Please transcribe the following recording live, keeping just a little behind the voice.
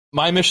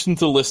my mission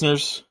to the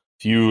listeners,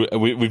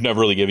 we've never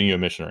really given you a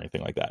mission or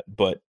anything like that,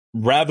 but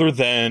rather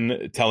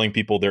than telling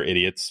people they're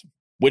idiots,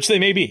 which they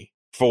may be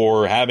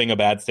for having a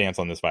bad stance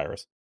on this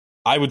virus,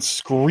 I would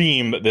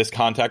scream this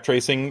contact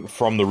tracing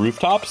from the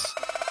rooftops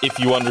if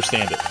you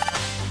understand it.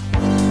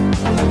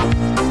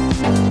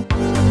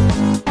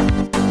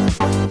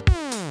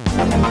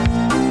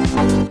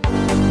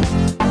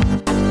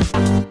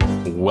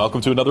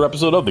 Welcome to another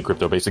episode of the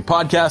Crypto Basic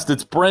Podcast.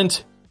 It's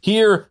Brent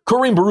here.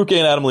 Kareem Baruch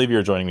and Adam Levy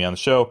are joining me on the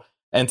show.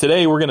 And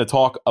today we're going to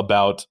talk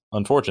about,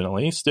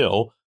 unfortunately,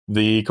 still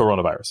the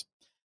coronavirus.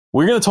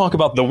 We're going to talk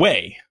about the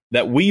way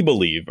that we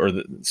believe,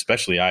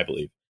 especially I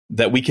believe,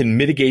 that we can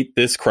mitigate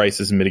this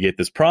crisis and mitigate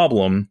this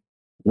problem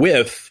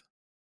with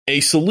a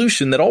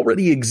solution that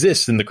already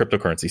exists in the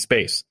cryptocurrency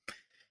space.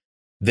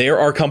 There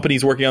are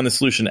companies working on this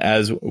solution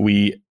as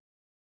we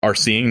are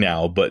seeing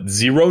now, but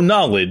zero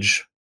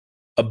knowledge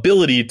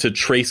ability to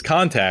trace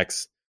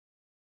contacts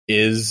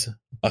is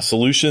a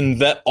solution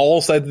that all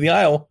sides of the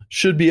aisle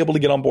should be able to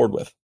get on board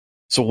with.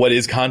 So what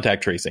is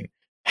contact tracing?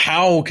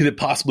 How could it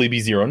possibly be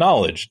zero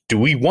knowledge? Do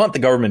we want the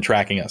government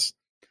tracking us?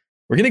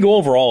 We're going to go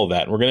over all of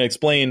that. We're going to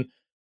explain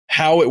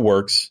how it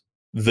works,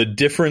 the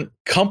different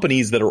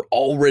companies that are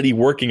already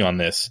working on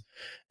this.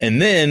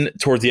 And then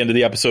towards the end of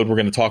the episode, we're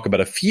going to talk about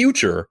a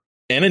future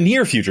and a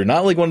near future,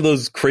 not like one of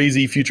those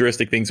crazy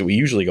futuristic things that we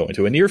usually go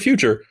into, a near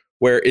future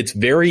where it's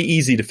very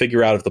easy to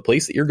figure out if the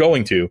place that you're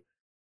going to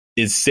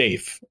is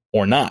safe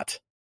or not.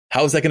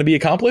 How is that going to be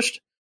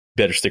accomplished?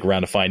 Better stick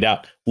around to find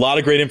out. A lot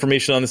of great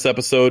information on this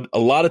episode, a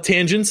lot of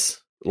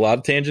tangents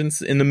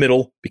in the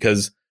middle,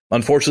 because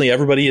unfortunately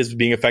everybody is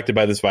being affected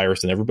by this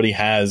virus and everybody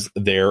has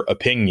their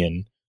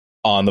opinion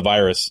on the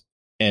virus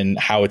and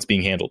how it's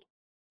being handled.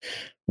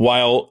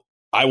 While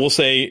I will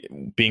say,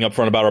 being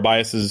upfront about our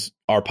biases,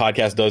 our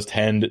podcast does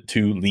tend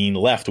to lean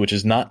left, which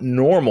is not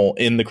normal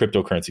in the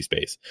cryptocurrency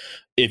space.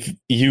 If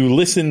you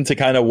listen to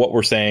kind of what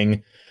we're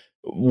saying,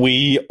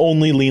 we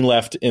only lean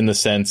left in the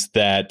sense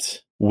that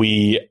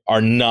we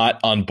are not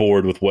on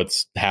board with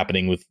what's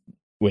happening with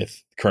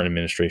current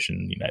administration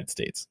in the United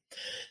States.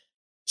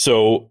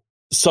 So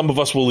some of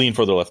us will lean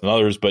further left than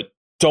others, but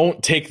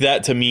don't take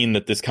that to mean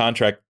that this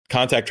contact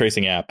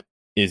tracing app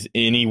is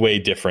any way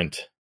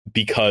different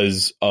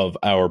because of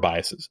our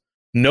biases.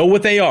 Know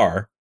what they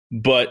are,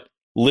 but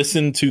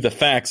listen to the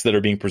facts that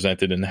are being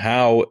presented and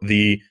how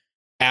the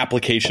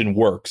application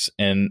works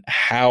and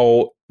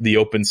how the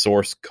open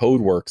source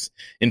code works.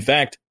 In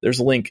fact, there's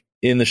a link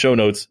in the show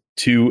notes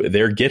to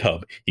their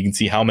GitHub. You can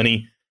see how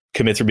many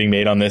commits are being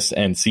made on this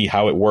and see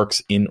how it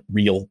works in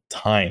real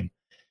time.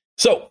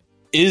 So,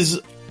 is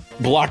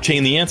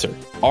blockchain the answer?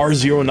 Are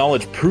zero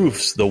knowledge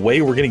proofs the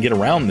way we're going to get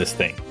around this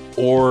thing?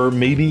 Or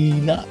maybe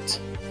not?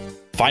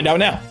 Find out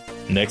now.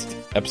 Next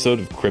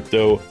episode of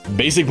Crypto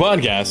Basic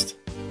Podcast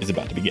is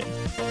about to begin.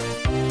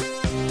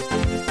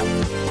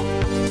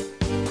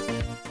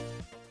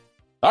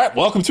 All right,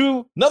 welcome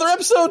to another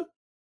episode.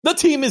 The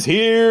team is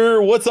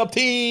here. What's up,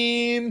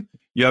 team?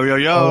 Yo, yo,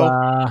 yo.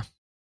 Hola.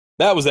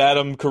 That was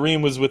Adam.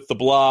 Kareem was with the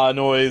blah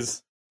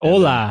noise.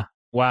 Hola.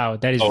 Wow,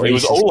 that is racist. It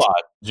was hola.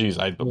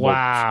 Jeez.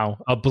 Wow,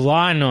 a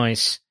blah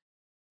noise.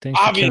 Thanks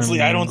for Obviously, telling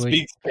me I don't language.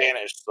 speak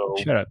Spanish, so...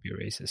 Shut up, you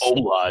racist.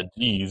 Hola,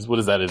 jeez. What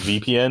is that, a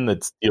VPN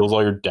that steals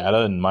all your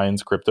data and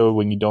mines crypto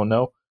when you don't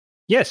know?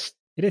 Yes,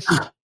 it is.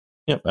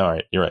 Yeah, all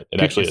right. You're right. It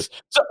actually is.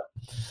 So,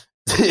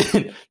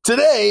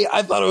 today,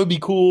 I thought it would be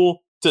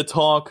cool to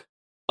talk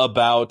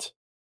about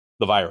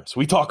the virus.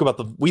 We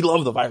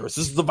love the virus.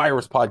 This is the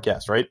virus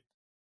podcast, right?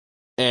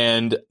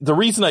 And the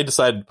reason I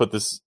decided to put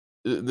this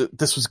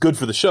was good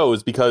for the show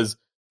is because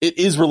it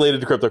is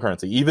related to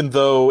cryptocurrency. Even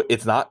though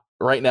it's not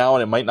right now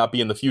and it might not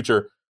be in the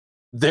future,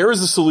 there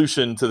is a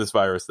solution to this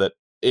virus that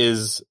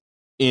is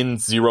in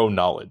zero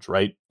knowledge,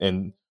 right?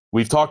 And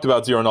we've talked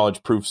about zero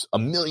knowledge proofs a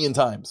million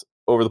times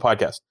over the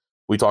podcast.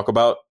 We talk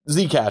about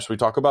Zcash. We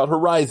talk about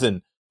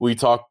Horizon. We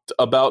talked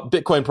about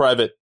Bitcoin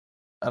Private.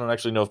 I don't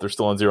actually know if they're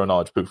still on zero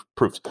knowledge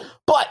proofs,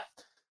 but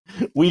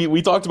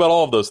we talked about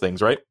all of those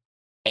things, right?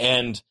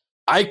 And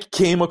I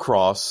came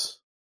across,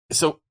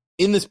 so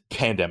in this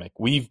pandemic,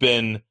 we've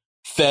been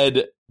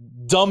fed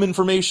dumb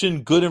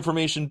information, good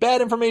information,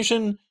 bad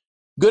information,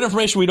 good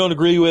information we don't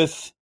agree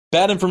with,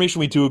 bad information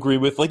we do agree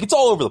with. Like, it's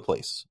all over the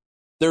place.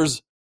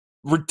 There's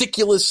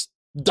ridiculous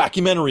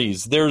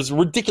documentaries. There's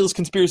ridiculous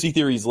conspiracy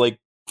theories like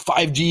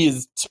 5G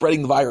is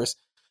spreading the virus.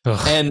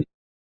 Ugh. And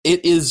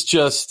it is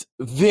just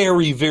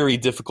very, very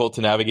difficult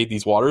to navigate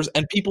these waters,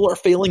 and people are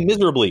failing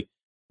miserably.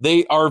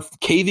 They are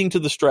caving to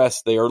the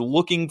stress. They are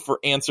looking for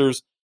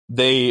answers.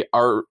 They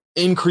are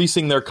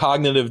increasing their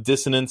cognitive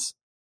dissonance,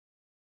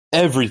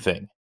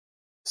 everything.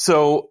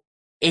 So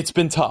it's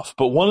been tough,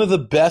 but one of the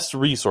best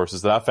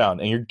resources that I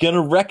found, and you're going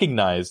to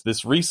recognize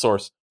this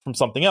resource from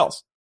something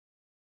else,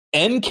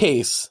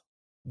 Ncase,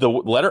 the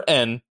letter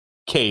N,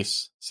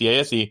 case,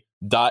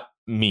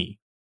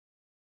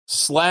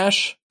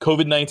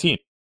 CASE.me/COVID-19.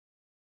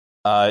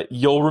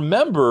 You'll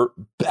remember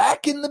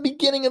back in the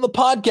beginning of the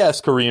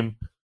podcast, Kareem,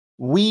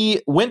 we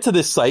went to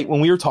this site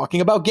when we were talking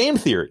about game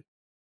theory.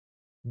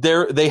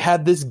 They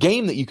had this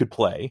game that you could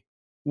play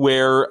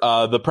where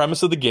the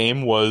premise of the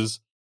game was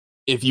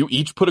if you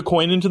each put a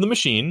coin into the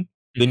machine,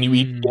 then you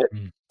each get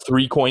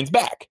 3 coins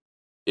back.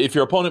 If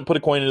your opponent put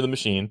a coin into the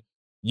machine,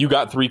 you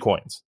got 3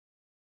 coins.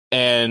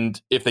 And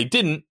if they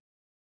didn't,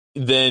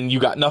 then you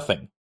got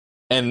nothing.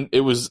 And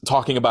it was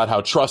talking about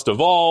how trust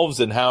evolves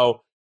and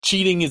how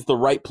cheating is the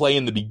right play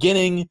in the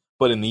beginning,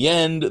 but in the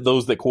end,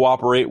 those that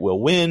cooperate will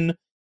win.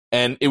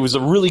 And it was a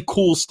really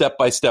cool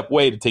step-by-step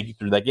way to take you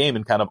through that game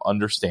and kind of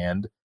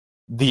understand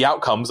the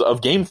outcomes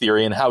of game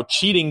theory and how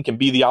cheating can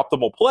be the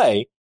optimal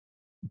play,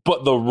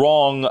 but the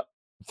wrong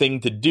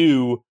thing to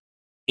do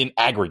in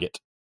aggregate.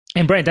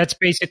 And Brent, that's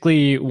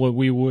basically what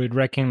we would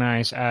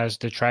recognize as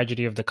the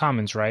tragedy of the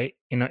commons, right?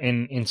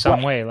 In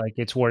some way, like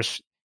it's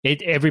worse.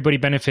 Everybody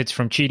benefits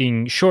from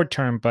cheating short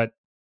term, but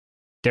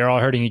they're all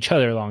hurting each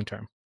other long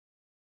term.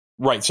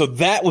 Right. So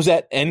that was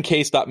at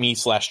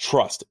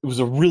ncase.me/trust. It was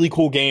a really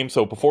cool game.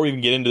 So before we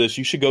even get into this,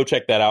 you should go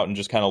check that out and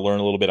just kind of learn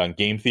a little bit on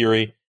game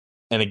theory.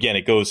 And again,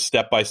 it goes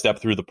step by step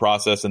through the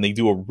process, and they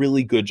do a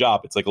really good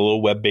job. It's like a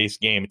little web-based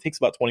game. It takes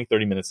about 20,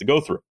 30 minutes to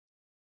go through.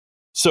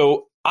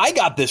 So I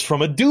got this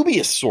from a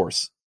dubious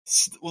source.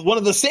 One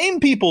of the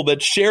same people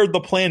that shared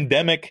the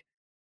Plandemic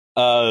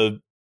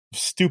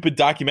stupid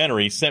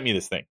documentary sent me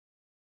this thing.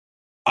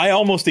 I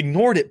almost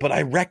ignored it, but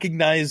I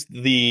recognized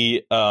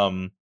the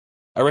URL,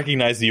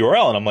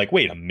 and I'm like,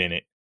 wait a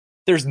minute.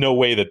 There's no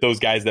way that those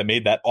guys that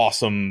made that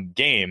awesome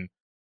game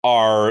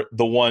are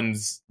the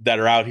ones that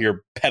are out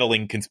here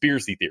peddling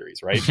conspiracy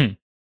theories, right?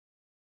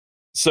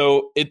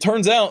 So it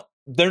turns out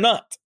they're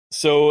not.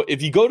 So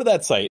if you go to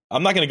that site,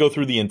 I'm not going to go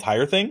through the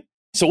entire thing.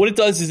 So what it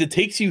does is it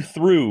takes you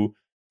through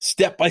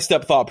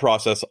step-by-step thought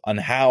process on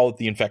how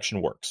the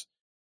infection works.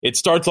 It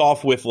starts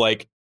off with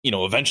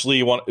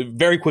eventually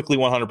very quickly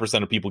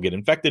 100% of people get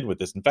infected with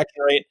this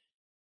infection rate,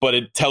 but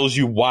it tells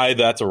you why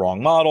that's a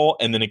wrong model.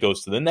 And then it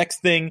goes to the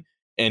next thing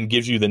and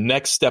gives you the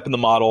next step in the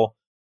model.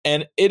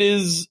 And it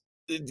is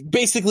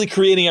basically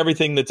creating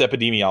everything that's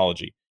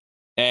epidemiology.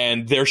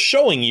 And they're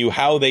showing you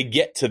how they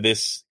get to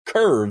this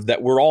curve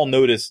that we're all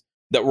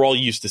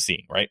used to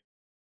seeing, right?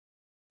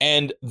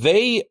 And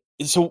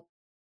so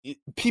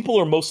people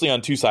are mostly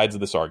on two sides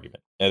of this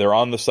argument. And they're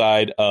on the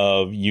side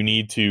of you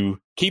need to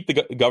keep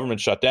the government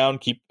shut down,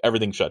 keep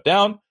everything shut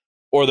down,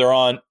 or they're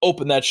on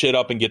open that shit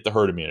up and get the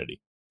herd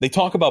immunity. They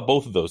talk about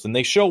both of those, and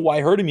they show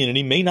why herd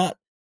immunity may not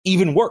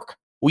even work.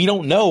 We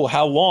don't know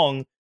how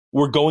long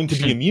we're going to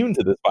be immune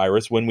to this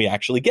virus when we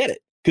actually get it,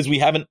 because we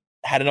haven't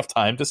had enough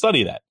time to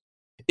study that.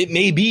 It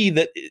may be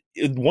that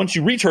once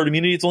you reach herd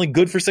immunity, it's only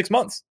good for 6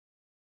 months,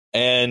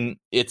 and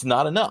it's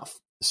not enough.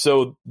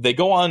 So they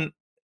go on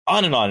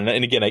and on.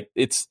 And again,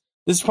 this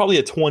is probably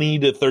a 20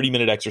 to 30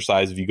 minute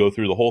exercise if you go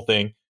through the whole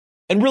thing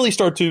and really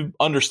start to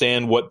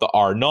understand what the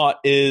R naught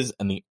is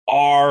and the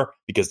R,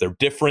 because they're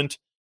different,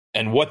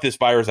 and what this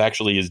virus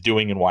actually is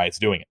doing and why it's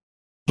doing it.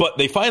 But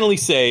they finally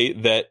say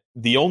that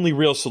the only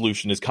real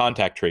solution is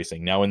contact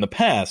tracing. Now, in the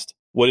past,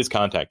 what is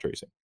contact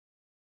tracing?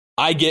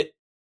 I get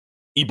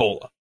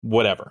Ebola,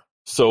 whatever.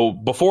 So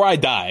before I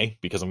die,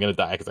 because I'm going to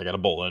die because I got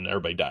Ebola and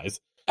everybody dies,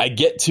 I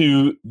get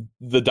to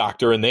the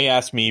doctor and they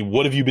ask me,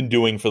 what have you been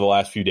doing for the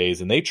last few days?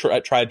 And they try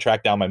to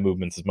track down my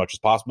movements as much as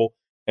possible.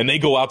 And they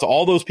go out to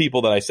all those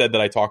people that I said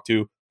that I talked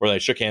to or that I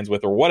shook hands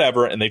with or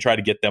whatever, and they try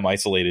to get them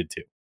isolated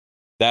too.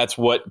 That's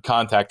what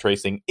contact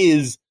tracing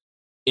is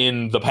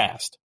in the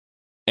past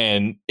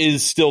and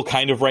is still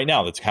kind of right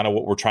now. That's kind of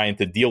what we're trying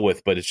to deal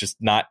with, but it's just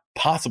not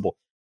possible.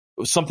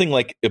 Something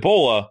like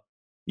Ebola,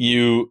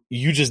 you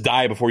just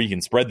die before you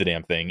can spread the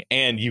damn thing,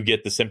 and you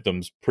get the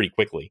symptoms pretty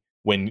quickly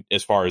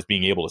as far as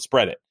being able to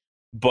spread it.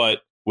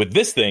 But with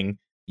this thing,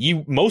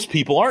 most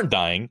people aren't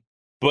dying,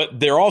 but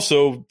they're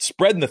also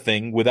spreading the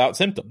thing without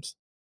symptoms.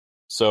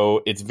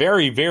 So it's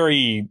very,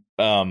 very,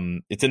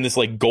 it's in this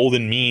like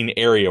golden mean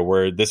area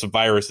where this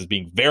virus is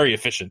being very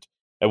efficient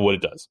at what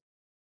it does.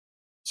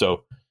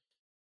 So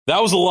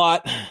that was a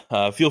lot.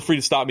 Feel free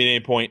to stop me at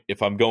any point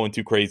if I'm going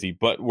too crazy,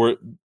 but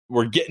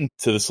we're getting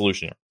to the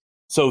solution here.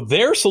 So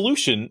their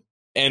solution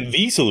and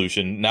the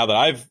solution, now that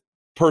I've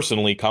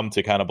personally come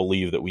to kind of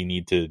believe that we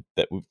need to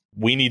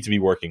be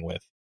working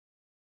with,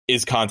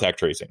 is contact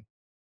tracing.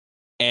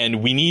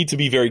 And we need to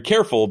be very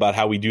careful about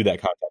how we do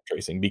that contact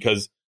tracing,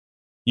 because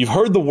you've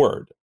heard the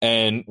word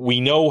and we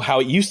know how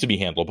it used to be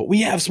handled, but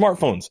we have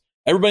smartphones.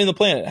 Everybody on the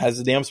planet has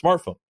a damn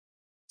smartphone.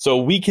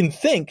 So we can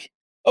think,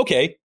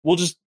 okay, we'll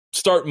just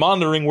start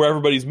monitoring where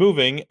everybody's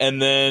moving,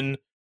 and then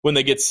when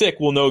they get sick,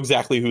 we'll know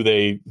exactly who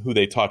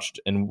they touched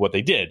and what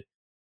they did.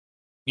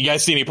 You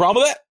guys see any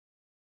problem with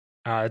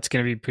that? It's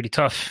going to be pretty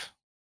tough.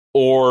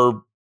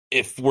 Or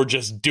if we're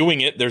just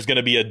doing it, there's going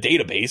to be a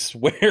database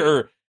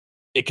where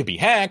it could be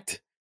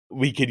hacked.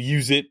 We could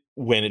use it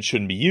when it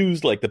shouldn't be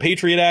used, like the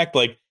Patriot Act.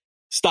 Like,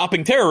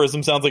 stopping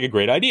terrorism sounds like a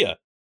great idea.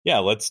 Yeah,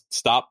 let's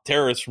stop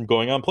terrorists from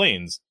going on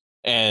planes.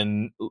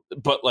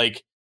 But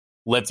like,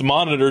 let's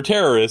monitor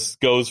terrorists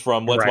goes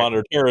from let's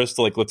monitor terrorists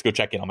to like, let's go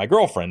check in on my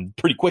girlfriend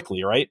pretty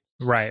quickly, right?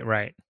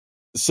 Right.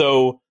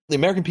 So the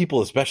American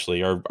people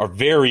especially are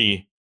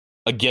very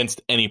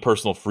against any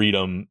personal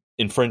freedom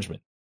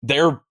infringement.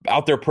 They're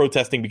out there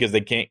protesting because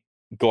they can't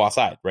go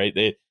outside, right?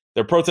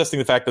 They're protesting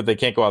the fact that they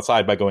can't go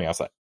outside by going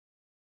outside.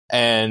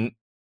 And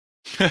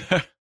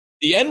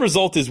the end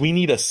result is we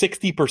need a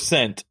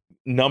 60%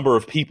 number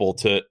of people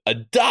to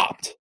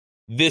adopt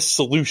this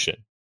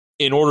solution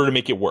in order to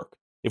make it work.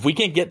 If we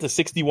can't get to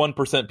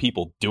 61%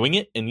 people doing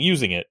it and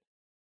using it,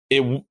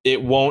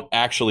 it won't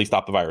actually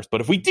stop the virus.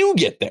 But if we do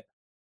get there,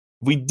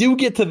 if we do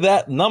get to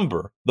that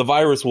number, the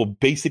virus will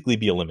basically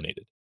be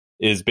eliminated,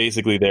 is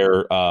basically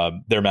their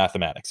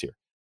mathematics here.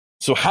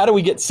 So how do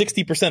we get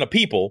 60% of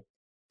people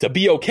to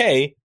be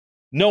okay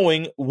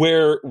knowing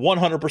where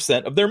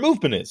 100% of their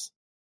movement is?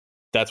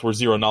 That's where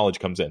zero knowledge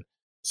comes in.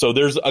 So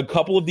there's a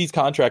couple of these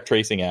contact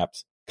tracing,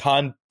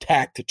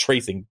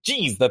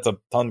 geez, that's a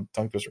tongue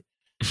twister,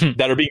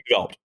 that are being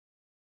developed.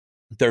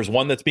 There's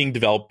one that's being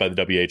developed by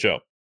the WHO.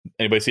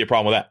 Anybody see a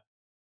problem with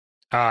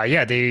that?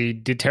 Yeah, they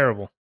did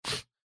terrible.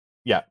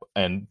 Yeah,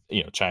 and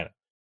China.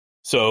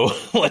 So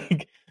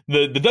like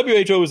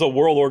the WHO is a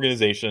world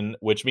organization,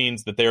 which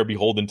means that they are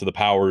beholden to the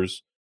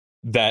powers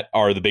that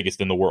are the biggest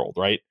in the world,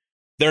 right?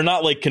 They're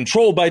not like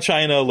controlled by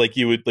China like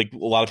a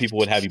lot of people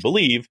would have you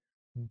believe,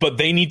 but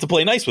they need to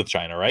play nice with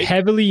China, right?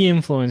 Heavily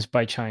influenced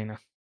by China.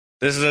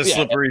 This is a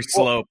slippery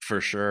slope for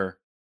sure.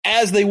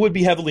 As they would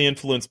be heavily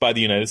influenced by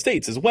the United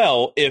States as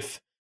well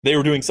if they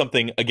were doing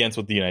something against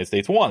what the United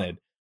States wanted.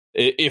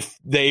 If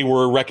they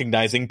were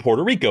recognizing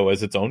Puerto Rico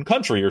as its own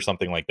country or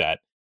something like that,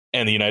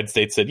 and the United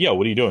States said, yo,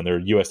 what are you doing? They're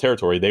U.S.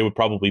 territory. They would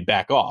probably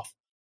back off,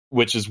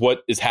 which is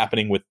what is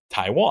happening with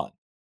Taiwan.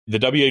 The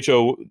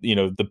WHO,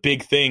 the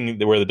big thing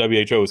where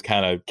the WHO is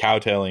kind of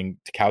kowtowing,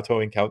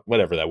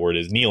 whatever that word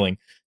is, kneeling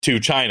to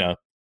China,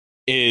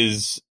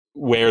 is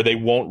where they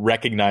won't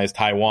recognize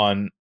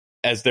Taiwan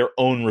as their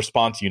own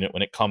response unit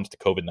when it comes to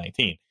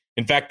COVID-19.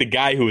 In fact, the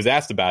guy who was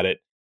asked about it,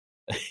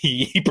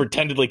 he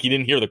pretended like he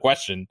didn't hear the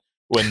question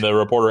when the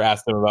reporter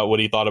asked him about what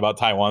he thought about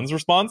Taiwan's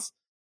response.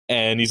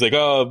 And he's like,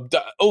 oh,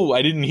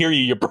 I didn't hear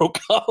you. You broke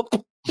up.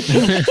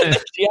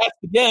 She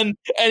asked again,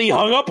 and he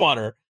hung up on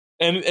her.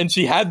 And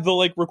she had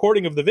the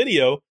recording of the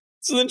video.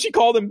 So then she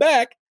called him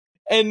back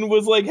and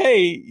was like,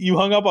 hey, you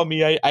hung up on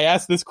me. I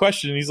asked this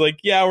question. And he's like,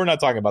 yeah, we're not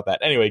talking about that.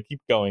 Anyway, keep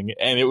going.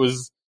 And it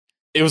was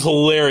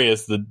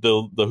hilarious,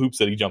 the hoops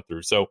that he jumped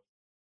through. So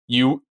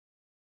you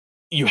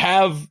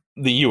have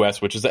the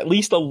US, which is at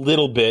least a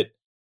little bit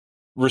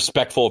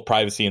respectful of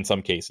privacy in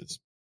some cases,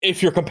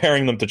 if you're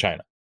comparing them to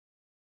China.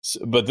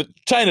 But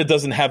China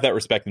doesn't have that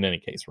respect in any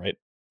case, right?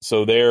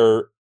 So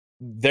they're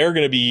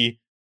going to be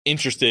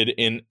interested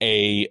in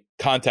a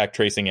contact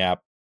tracing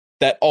app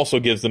that also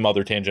gives them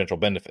other tangential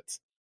benefits.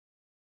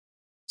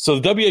 So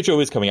the WHO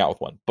is coming out with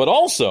one, but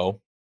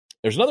also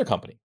there's another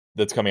company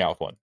that's coming out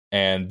with one.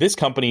 And this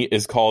company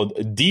is called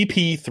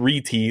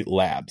DP3T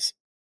Labs.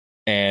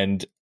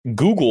 And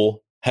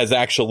Google has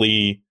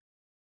actually,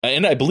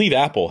 and I believe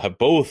Apple, have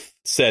both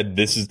said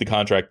this is the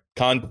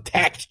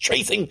contact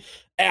tracing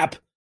app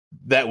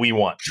that we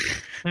want.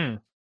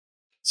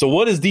 So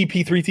what does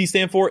DP3T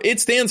stand for? It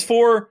stands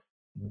for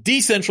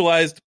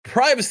Decentralized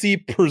Privacy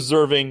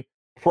Preserving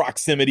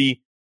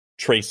Proximity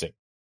Tracing.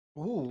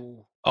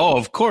 Ooh. Oh,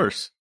 of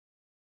course.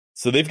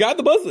 So they've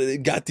got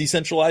they've got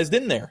decentralized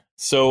in there.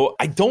 So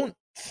I don't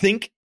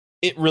think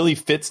it really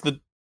fits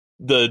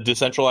the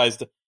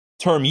decentralized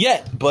term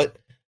yet, but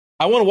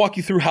I want to walk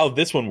you through how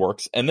this one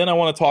works, and then I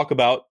want to talk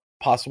about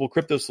possible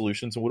crypto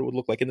solutions and what it would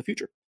look like in the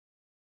future.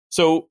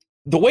 So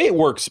the way it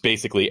works,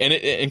 basically,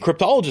 and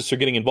cryptologists are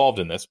getting involved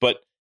in this, but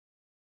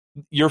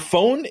your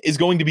phone is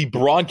going to be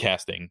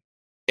broadcasting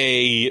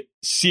a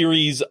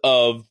series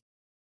of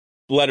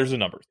letters and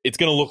numbers. It's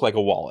going to look like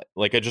a wallet,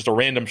 like just a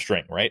random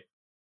string, right?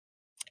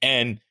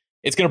 And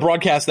it's going to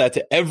broadcast that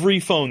to every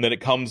phone that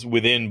it comes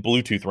within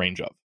Bluetooth range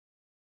of.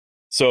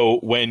 So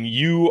when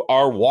you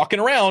are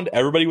walking around,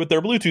 everybody with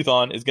their Bluetooth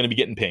on is going to be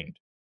getting pinged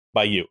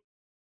by you.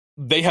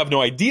 They have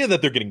no idea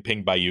that they're getting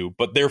pinged by you,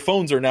 but their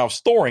phones are now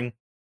storing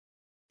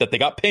that they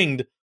got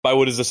pinged by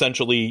what is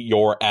essentially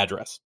your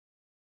address.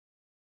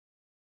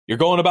 You're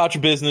going about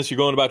your business,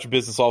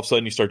 all of a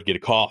sudden you start to get a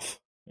cough,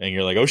 and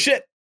you're like, oh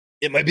shit,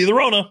 it might be the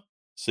Rona.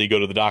 So you go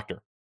to the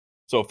doctor.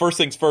 So first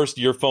things first,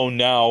 your phone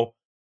now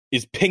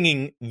is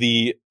pinging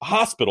the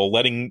hospital,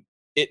 letting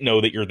it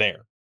know that you're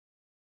there.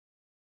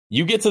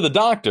 You get to the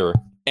doctor,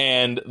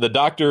 and the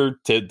doctor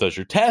does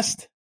your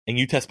test, and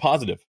you test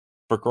positive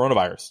for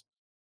coronavirus.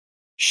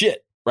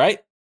 Shit, right?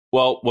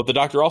 Well, what the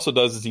doctor also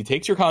does is he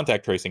takes your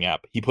contact tracing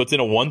app, he puts in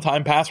a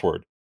one-time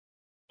password,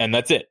 and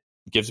that's it.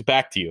 Gives it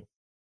back to you.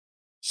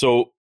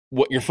 So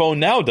what your phone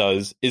now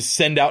does is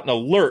send out an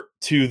alert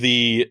to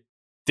the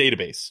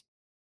database,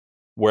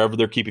 wherever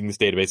they're keeping this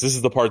database. This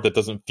is the part that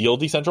doesn't feel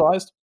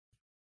decentralized.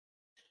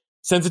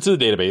 Sends it to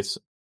the database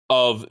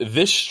of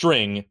this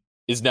string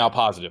is now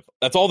positive.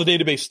 That's all the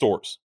database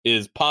stores,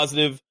 is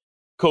positive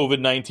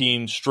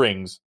COVID-19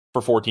 strings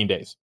for 14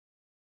 days.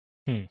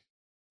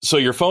 So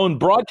your phone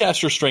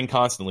broadcasts your string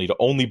constantly to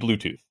only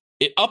Bluetooth.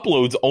 It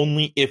uploads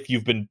only if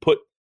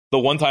the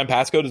one-time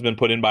passcode has been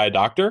put in by a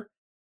doctor,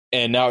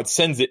 and now it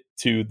sends it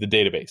to the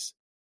database.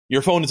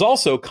 Your phone is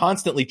also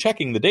constantly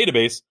checking the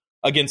database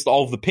against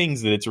all of the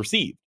pings that it's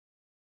received.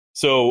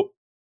 So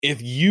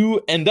if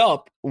you end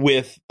up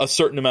with a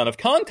certain amount of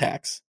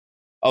contacts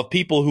of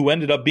people who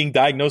ended up being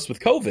diagnosed with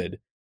COVID,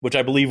 which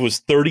I believe was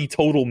 30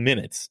 total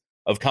minutes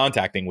of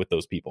contacting with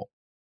those people,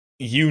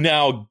 you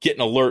now get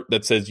an alert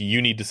that says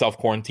you need to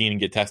self-quarantine and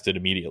get tested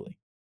immediately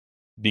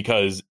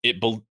because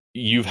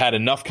you've had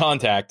enough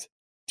contact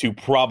to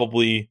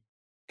probably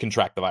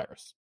contract the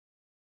virus.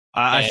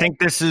 I think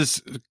this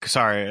is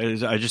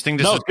sorry. I just think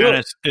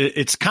this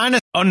it's kind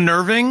of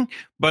unnerving,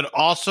 but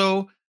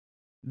also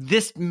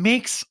this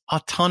makes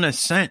a ton of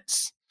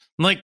sense.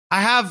 Like, I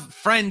have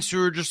friends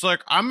who are just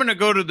like, I'm going to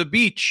go to the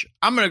beach.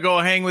 I'm going to go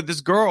hang with this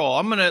girl.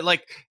 I'm going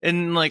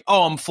to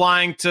I'm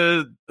flying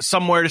to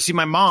somewhere to see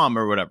my mom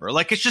or whatever.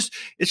 Like, it's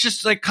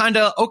just like kind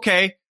of,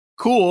 okay,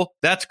 cool.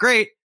 That's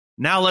great.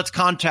 Now let's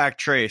contact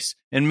trace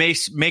and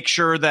make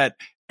sure that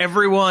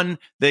everyone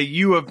that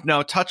you have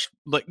now touched,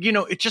 like,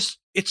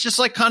 it's just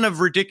like kind of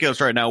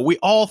ridiculous right now. We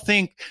all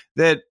think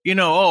that,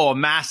 a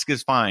mask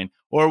is fine.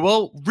 Or,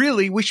 well,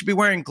 really, we should be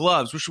wearing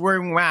gloves. We should be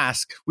wearing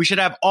masks. We should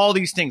have all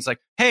these things. Like,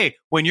 hey,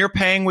 when you're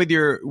paying with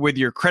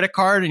your credit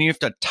card and you have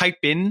to type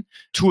in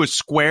to a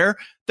square,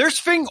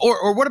 there's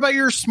or what about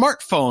your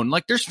smartphone?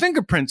 Like, there's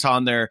fingerprints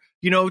on there.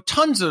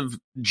 Tons of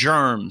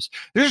germs.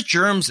 There's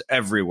germs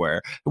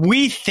everywhere.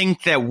 We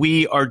think that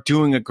we are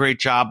doing a great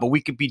job, but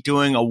we could be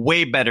doing a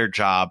way better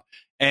job.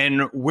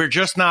 And we're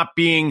just not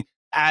being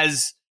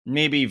as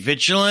maybe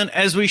vigilant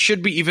as we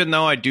should be, even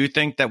though I do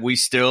think that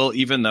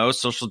even though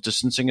social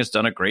distancing has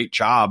done a great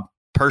job,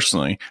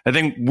 personally, I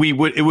think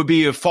it would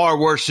be a far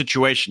worse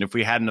situation if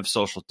we hadn't have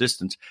social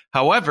distance.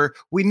 However,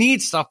 we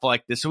need stuff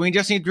like this, and we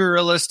just need to be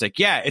realistic.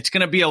 Yeah, it's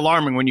going to be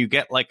alarming when you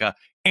get like a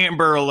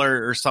Amber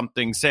Alert or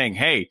something saying,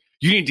 hey,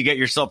 you need to get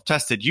yourself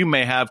tested. You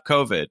may have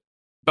COVID,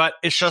 but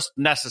it's just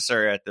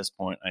necessary at this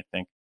point, I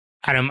think.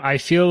 Adam, I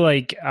feel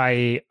like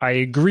I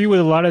agree with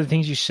a lot of the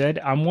things you said.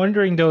 I'm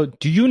wondering, though,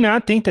 do you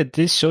not think that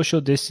this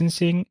social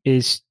distancing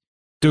is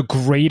the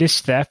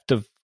greatest theft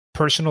of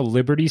personal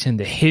liberties in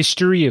the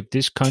history of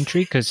this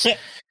country? Because,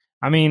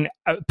 I mean,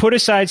 put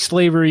aside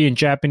slavery and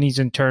Japanese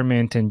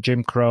internment and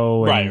Jim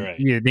Crow and right.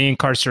 The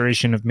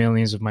incarceration of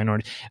millions of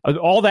minorities.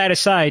 All that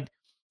aside,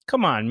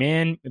 come on,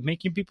 man.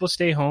 Making people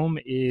stay home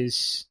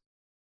is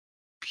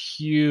a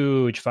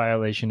huge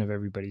violation of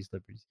everybody's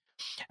liberties.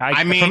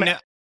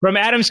 From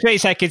Adam's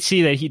face, I could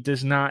see that he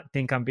does not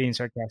think I'm being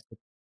sarcastic.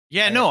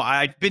 Yeah, no,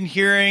 I've been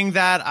hearing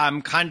that.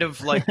 I'm kind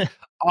of like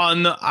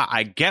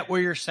I get what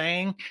you're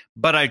saying,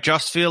 but I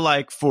just feel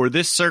like for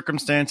this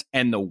circumstance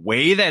and the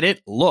way that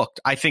it looked,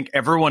 I think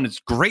everyone is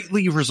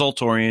greatly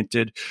result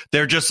oriented.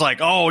 They're just like,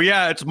 oh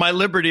yeah, it's my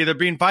liberty. They're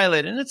being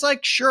violated. And it's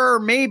like, sure,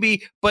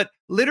 maybe, but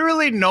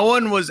literally no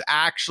one was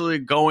actually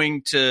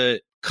going to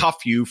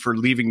cuff you for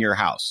leaving your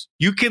house.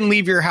 You can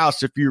leave your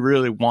house if you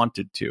really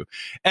wanted to.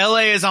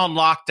 LA is on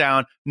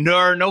lockdown.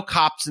 No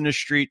cops in the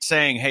street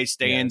saying, hey,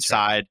 stay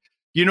inside.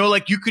 Right.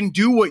 Like, you can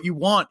do what you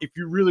want if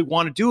you really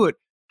want to do it.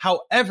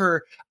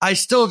 However, I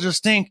still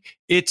just think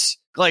it's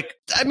like,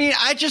 I mean,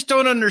 I just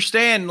don't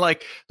understand.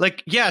 Like,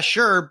 yeah,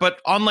 sure. But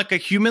on like a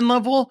human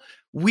level,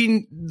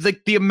 we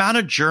like the amount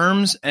of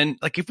germs and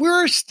like, if we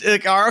were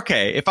like,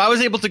 okay, if I was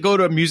able to go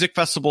to a music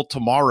festival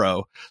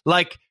tomorrow,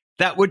 like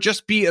that would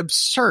just be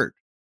absurd.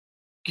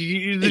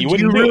 You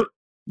wouldn't do it.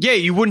 Yeah,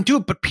 you wouldn't do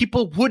it, but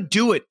people would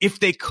do it if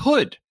they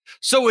could.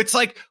 So it's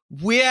like,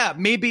 yeah,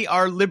 maybe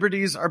our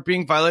liberties are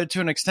being violated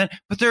to an extent,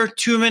 but there are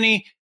too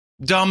many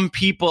dumb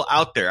people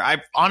out there.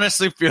 I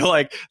honestly feel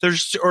like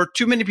there's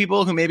too many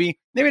people who maybe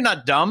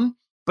not dumb,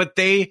 but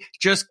they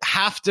just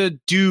have to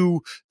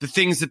do the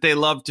things that they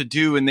love to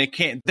do, and they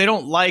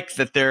don't like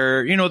that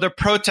they're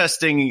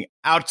protesting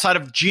outside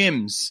of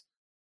gyms,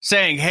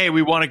 saying, hey,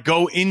 we want to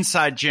go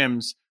inside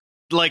gyms.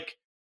 Like,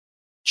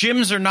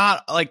 gyms are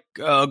not like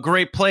a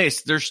great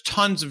place. There's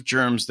tons of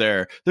germs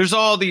there. There's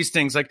all these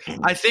things. Like,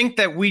 I think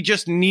that we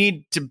just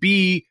need to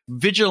be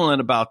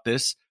vigilant about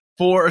this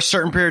for a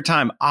certain period of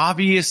time.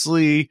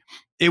 Obviously,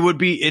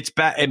 it's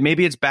bad.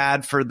 Maybe it's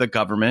bad for the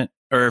government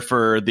or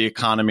for the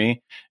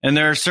economy. And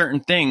there are certain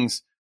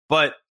things.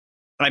 But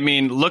I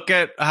mean, look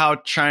at how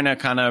China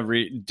kind of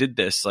did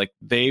this. Like,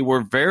 they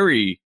were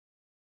very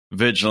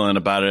vigilant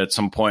about it at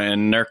some point,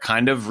 and they're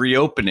kind of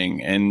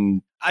reopening.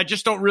 And I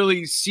just don't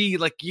really see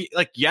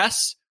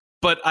yes,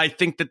 but I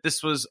think that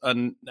this was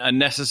a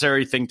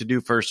necessary thing to do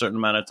for a certain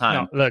amount of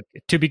time. No, look,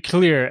 to be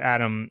clear,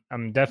 Adam,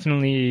 I'm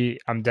definitely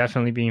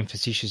being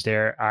facetious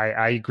there.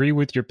 I agree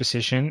with your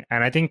position,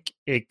 and I think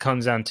it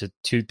comes down to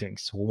two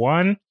things.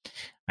 One,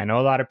 I know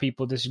a lot of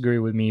people disagree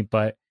with me,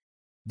 but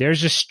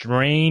there's a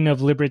strain of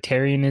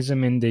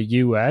libertarianism in the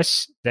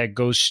U.S. that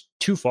goes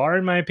too far,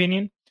 in my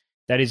opinion.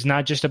 That is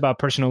not just about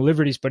personal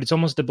liberties, but it's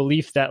almost the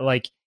belief that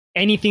like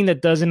anything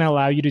that doesn't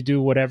allow you to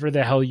do whatever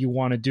the hell you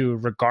want to do,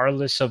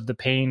 regardless of the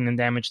pain and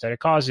damage that it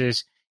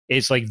causes,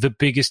 is like the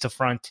biggest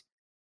affront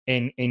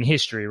in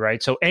history,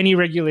 right? So any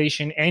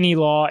regulation, any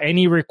law,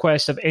 any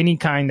request of any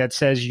kind that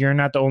says you're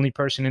not the only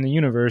person in the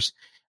universe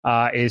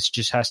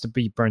just has to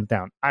be burnt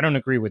down. I don't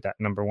agree with that,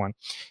 number one.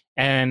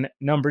 And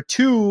number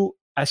two,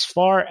 as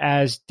far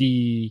as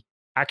the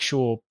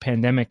actual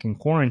pandemic and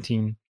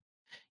quarantine,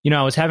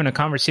 I was having a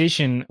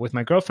conversation with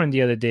my girlfriend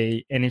the other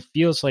day, and it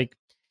feels like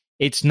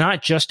it's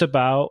not just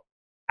about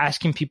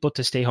asking people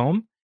to stay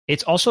home.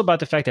 It's also about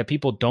the fact that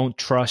people don't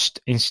trust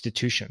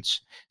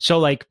institutions. So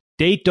like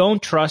they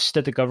don't trust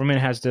that the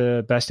government has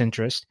the best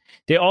interest.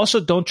 They also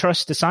don't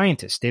trust the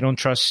scientists. They don't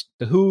trust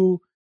the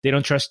WHO. They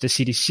don't trust the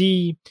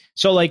CDC.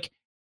 So like,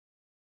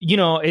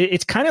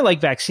 it's kind of like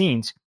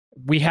vaccines.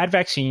 We had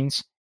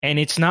vaccines, and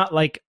it's not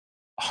like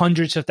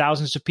hundreds of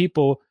thousands of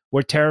people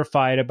were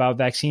terrified about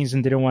vaccines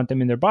and didn't want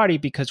them in their body,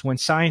 because when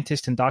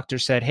scientists and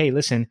doctors said, hey,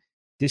 listen,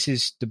 this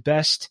is the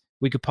best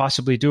we could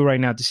possibly do right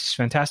now, this is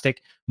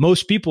fantastic,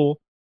 most people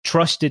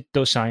trusted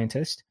those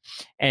scientists,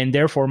 and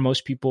therefore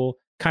most people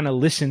kind of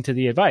listened to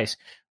the advice.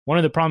 One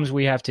of the problems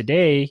we have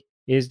today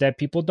is that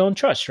people don't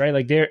trust, right?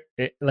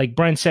 Like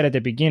Brent said at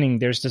the beginning,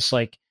 there's this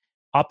like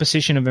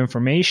opposition of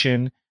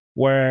information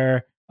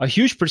where a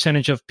huge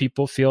percentage of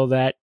people feel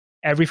that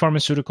every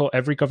pharmaceutical,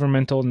 every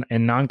governmental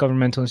and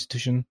non-governmental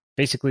institution,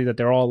 basically that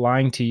they're all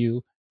lying to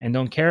you and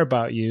don't care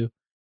about you.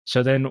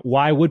 So then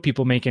why would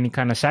people make any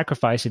kind of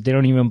sacrifice if they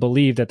don't even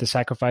believe that the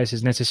sacrifice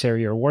is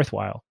necessary or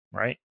worthwhile,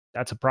 right?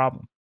 That's a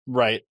problem.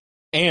 Right.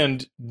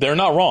 And they're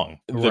not wrong.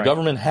 The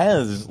government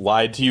has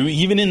lied to you,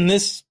 even in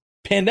this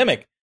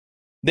pandemic.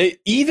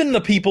 Even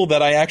the people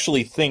that I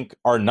actually think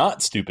are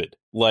not stupid,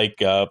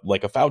 like a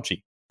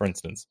Fauci, for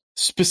instance,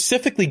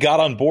 specifically got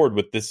on board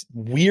with this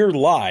weird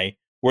lie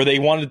where they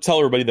wanted to tell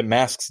everybody that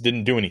masks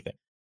didn't do anything.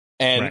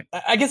 And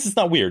I guess it's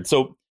not weird.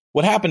 So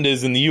what happened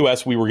is in the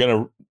US, we were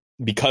going to,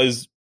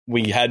 because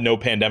we had no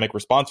pandemic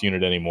response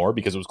unit anymore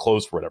because it was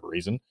closed for whatever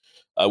reason,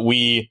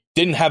 we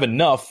didn't have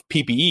enough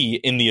PPE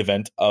in the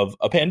event of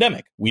a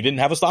pandemic. We didn't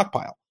have a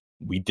stockpile.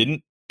 We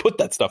didn't put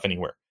that stuff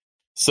anywhere.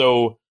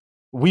 So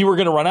we were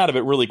going to run out of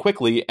it really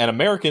quickly. And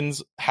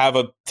Americans have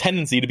a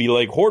tendency to be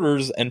like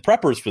hoarders and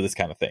preppers for this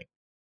kind of thing.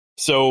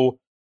 So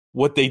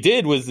what they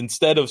did was,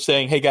 instead of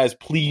saying, hey, guys,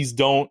 please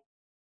don't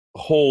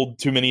hold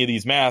too many of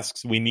these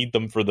masks, we need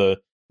them for the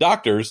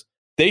doctors,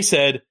 they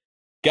said,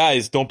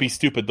 guys, don't be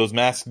stupid. Those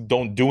masks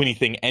don't do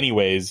anything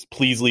anyways.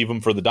 Please leave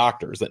them for the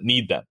doctors that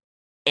need them.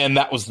 And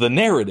that was the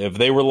narrative.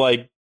 They were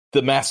like,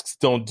 the masks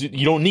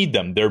you don't need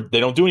them. They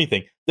don't do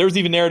anything. There's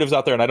even narratives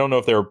out there, and I don't know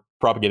if they're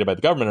propagated by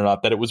the government or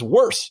not, that it was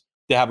worse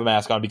to have a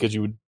mask on because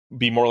you would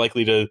be more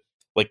likely to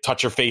like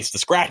touch your face to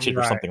scratch it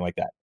or something like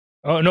that.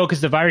 Oh, no, because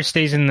the virus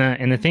stays in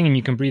the thing and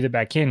you can breathe it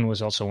back in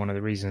was also one of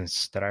the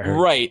reasons that I heard.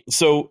 Right.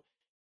 So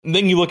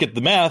then you look at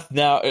the math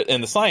now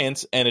and the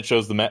science, and it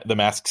shows the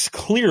masks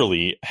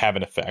clearly have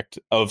an effect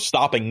of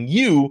stopping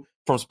you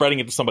from spreading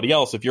it to somebody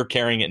else if you're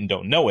carrying it and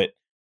don't know it.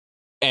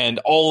 And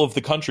all of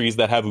the countries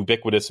that have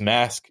ubiquitous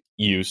mask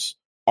use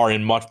are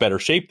in much better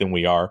shape than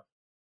we are.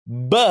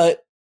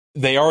 But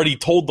they already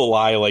told the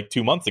lie like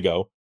 2 months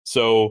ago.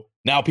 So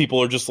now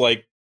people are just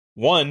like,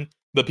 one,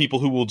 the people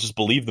who will just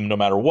believe them no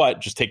matter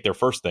what, just take their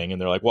first thing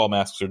and they're like, well,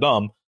 masks are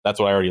dumb. That's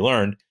what I already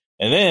learned.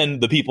 And then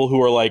the people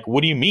who are like,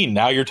 what do you mean?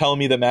 Now you're telling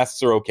me that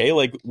masks are okay?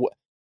 Like,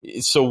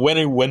 so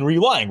when were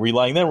you lying? Were you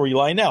lying then? Were you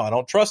lying now? I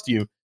don't trust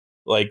you.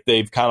 Like,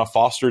 they've kind of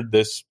fostered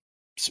this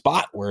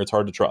spot where it's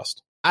hard to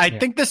trust. I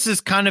think this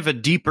is kind of a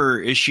deeper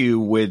issue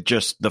with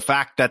just the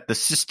fact that the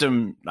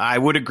system, I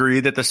would agree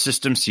that the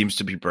system seems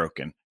to be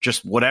broken.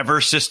 Just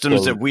whatever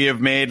systems that we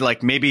have made,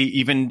 like maybe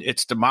even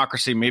it's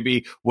democracy,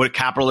 maybe what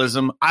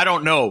capitalism, I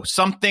don't know.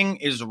 Something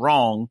is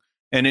wrong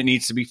and it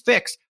needs to be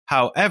fixed.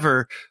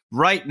 However,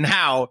 right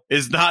now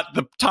is not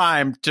the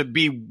time to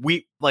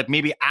be like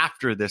maybe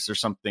after this or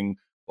something.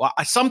 Well,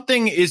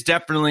 something is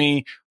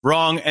definitely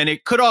wrong. And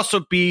it could also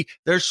be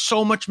there's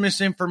so much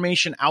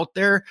misinformation out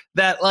there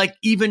that like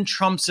even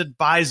Trump's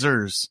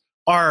advisors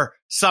are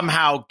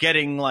somehow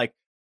getting like,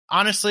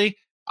 honestly,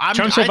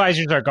 Trump's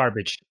advisors are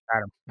garbage,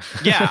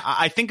 Adam.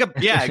 I think of,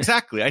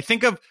 exactly. I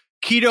think of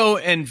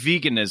keto and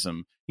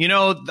veganism. You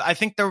know, I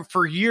think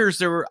for years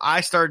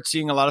I started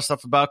seeing a lot of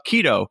stuff about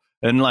keto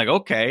and like,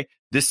 okay,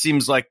 this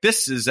seems like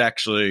this is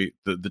actually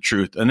the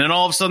truth. And then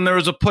all of a sudden there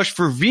was a push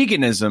for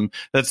veganism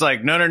that's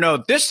like,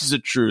 no, this is the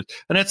truth.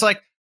 And it's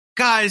like,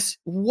 guys,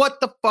 what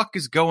the fuck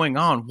is going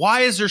on?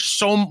 Why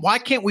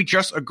can't we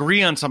just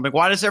agree on something?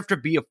 Why does there have to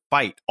be a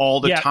fight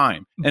all the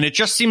time? And it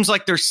just seems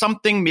like there's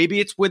something, maybe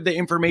it's with the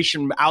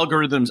information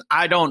algorithms,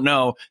 I don't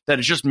know, that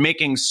it's just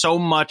making so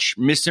much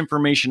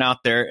misinformation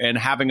out there and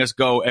having us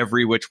go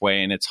every which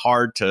way. And it's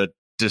hard to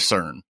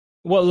discern.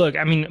 Well, look,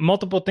 I mean,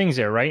 multiple things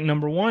there, right?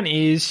 Number one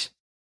is,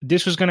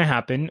 this was going to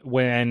happen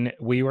when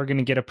we were going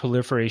to get a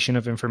proliferation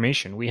of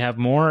information. We have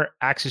more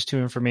access to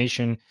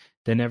information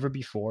than ever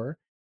before,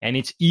 and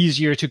it's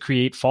easier to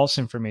create false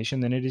information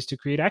than it is to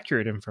create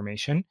accurate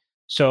information.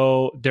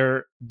 So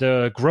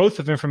the growth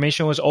of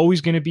information was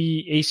always going to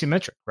be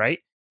asymmetric, right?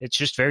 It's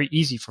just very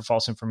easy for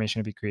false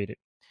information to be created,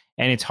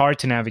 and it's hard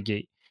to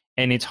navigate,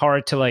 and it's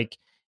hard to like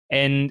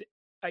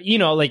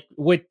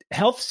with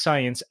health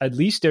science, at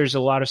least there's a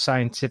lot of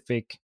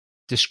scientific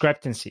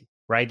discrepancy,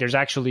 right? There's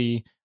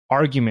actually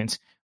arguments,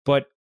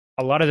 but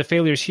a lot of the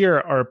failures here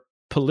are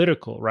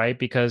political, right?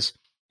 Because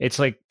it's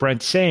like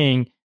Brent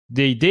saying,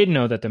 they did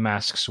know that the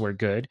masks were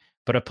good,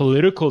 but a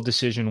political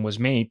decision was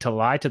made to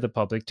lie to the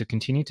public, to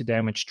continue to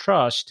damage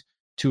trust,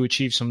 to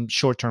achieve some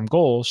short-term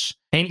goals.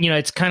 And,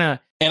 it's kind of...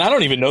 And I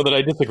don't even know that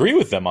I disagree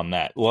with them on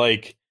that.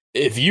 Like,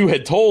 if you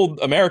had told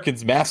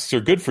Americans masks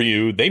are good for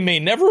you, they may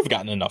never have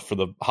gotten enough for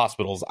the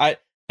hospitals.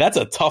 That's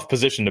a tough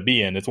position to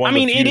be in. It's one of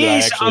the few it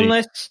is, actually...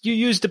 unless you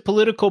use the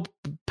political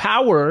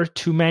power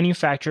to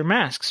manufacture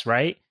masks,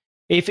 right?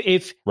 If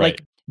right.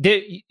 Like,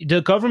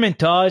 the government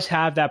does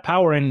have that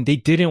power, and they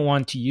didn't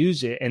want to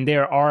use it. And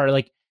there are,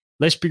 like,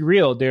 let's be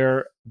real, there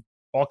are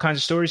all kinds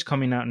of stories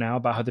coming out now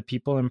about how the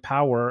people in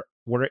power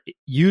were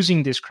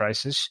using this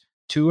crisis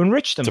to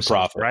enrich themselves, to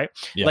profit. Right?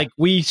 Yeah. Like,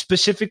 we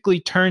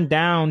specifically turned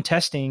down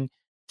testing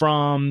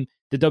from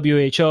the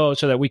WHO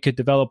so that we could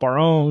develop our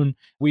own.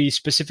 We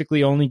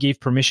specifically only gave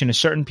permission to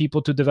certain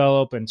people to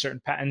develop and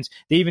certain patents.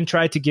 They even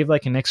tried to give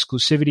like an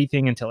exclusivity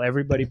thing until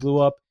everybody blew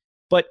up.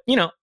 But,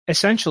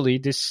 essentially,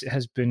 this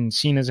has been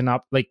seen as I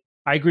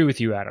agree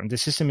with you, Adam. The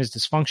system is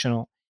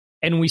dysfunctional,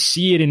 and we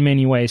see it in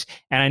many ways.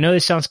 And I know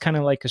this sounds kind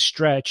of like a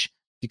stretch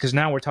because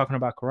now we're talking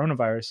about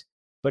coronavirus,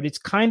 but it's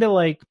kind of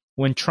like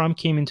when Trump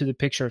came into the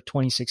picture of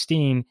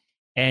 2016,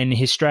 and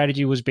his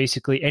strategy was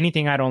basically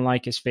anything I don't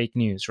like is fake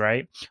news,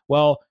 right?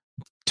 Well,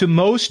 to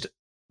most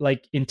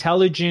like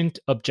intelligent,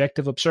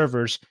 objective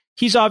observers,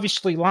 he's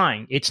obviously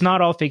lying. It's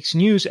not all fake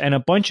news, and a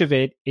bunch of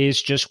it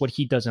is just what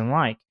he doesn't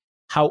like.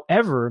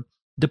 However,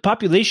 the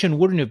population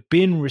wouldn't have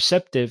been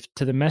receptive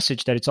to the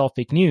message that it's all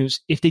fake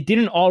news if they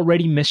didn't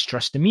already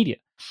mistrust the media,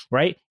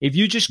 right? If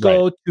you just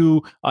go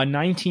to a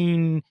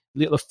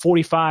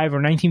 1945 or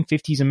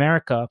 1950s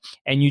America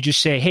and you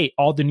just say, hey,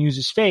 all the news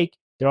is fake,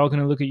 they're all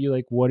going to look at you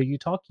like, what are you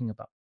talking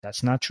about?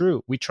 That's not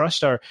true. We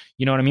trust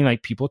you know what I mean?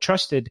 Like, people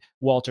trusted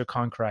Walter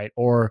Cronkite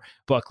or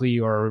Buckley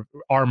or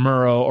R.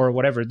 Murrow or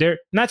whatever. They're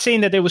not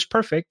saying that it was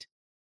perfect,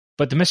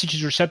 but the message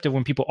is receptive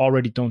when people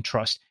already don't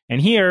trust. And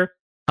here,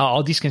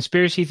 all these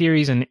conspiracy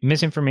theories and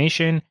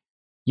misinformation,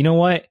 you know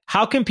what?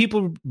 How can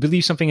people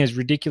believe something as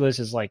ridiculous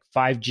as like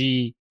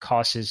 5G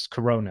causes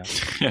corona,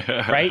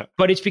 right?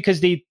 But it's because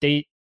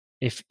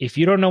if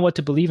you don't know what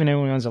to believe and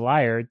everyone's a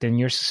liar, then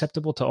you're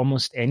susceptible to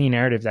almost any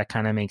narrative that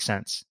kind of makes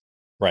sense.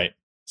 Right.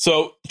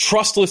 So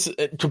trustless,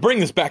 to bring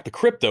this back to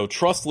crypto,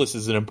 trustless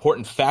is an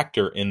important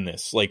factor in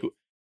this. Like,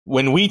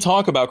 when we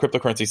talk about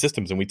cryptocurrency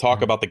systems and we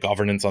talk about the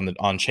governance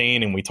on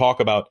chain and we talk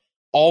about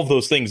all of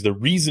those things, the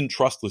reason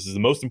trustless is the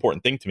most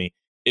important thing to me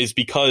is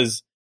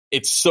because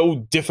it's so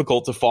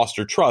difficult to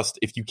foster trust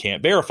if you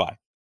can't verify.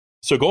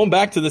 So going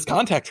back to this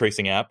contact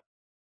tracing app,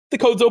 the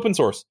code's open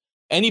source.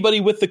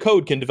 Anybody with the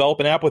code can develop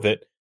an app with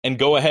it and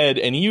go ahead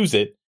and use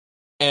it.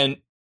 And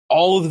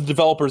all of the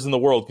developers in the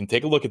world can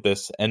take a look at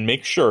this and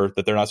make sure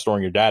that they're not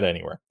storing your data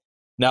anywhere.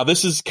 Now,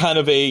 this is kind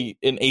of an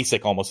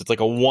ASIC almost. It's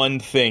like a one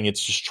thing.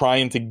 It's just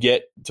trying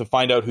to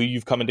find out who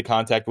you've come into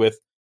contact with.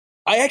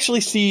 I actually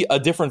see a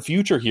different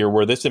future here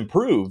where this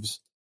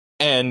improves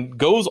and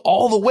goes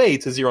all the way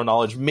to zero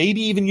knowledge,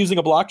 maybe even using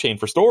a blockchain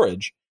for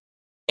storage.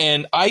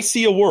 And I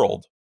see a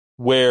world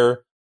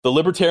where the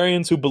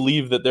libertarians who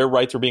believe that their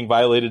rights are being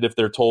violated if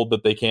they're told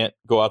that they can't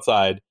go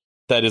outside,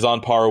 that is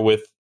on par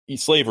with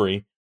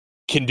slavery,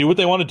 can do what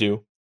they want to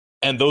do.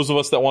 And those of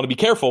us that want to be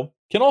careful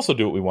can also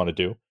do what we want to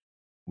do.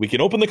 We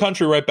can open the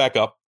country right back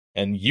up,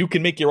 and you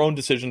can make your own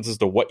decisions as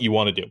to what you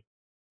want to do.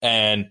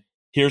 And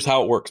here's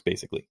how it works,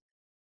 basically.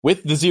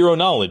 With the zero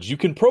knowledge, you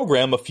can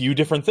program a few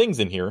different things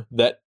in here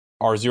that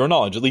are zero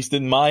knowledge, at least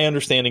in my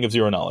understanding of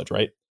zero knowledge,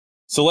 right?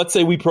 So let's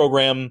say we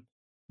program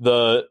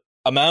the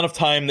amount of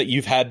time that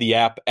you've had the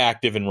app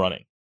active and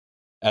running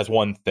as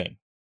one thing.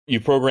 You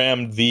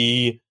program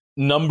the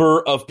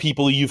number of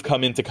people you've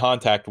come into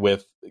contact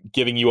with,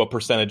 giving you a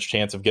percentage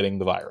chance of getting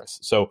the virus.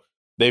 So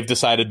they've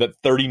decided that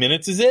 30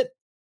 minutes is it,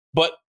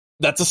 but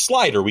that's a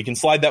slider. We can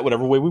slide that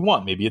whatever way we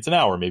want. Maybe it's an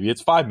hour, maybe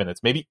it's 5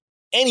 minutes, maybe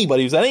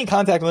anybody who's had any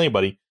contact with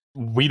anybody.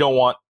 We don't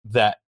want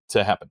that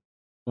to happen.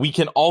 We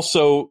can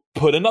also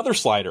put another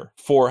slider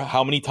for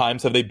how many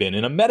times have they been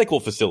in a medical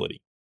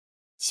facility.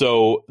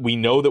 So we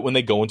know that when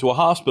they go into a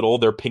hospital,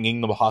 they're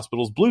pinging the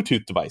hospital's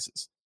Bluetooth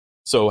devices.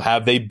 So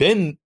have they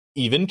been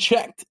even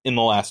checked in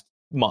the last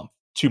month,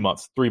 2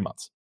 months, 3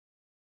 months?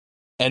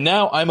 And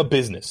now I'm a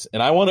business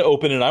and I want to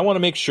open and I want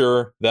to make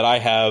sure that I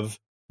have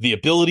the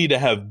ability to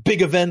have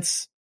big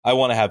events. I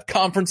want to have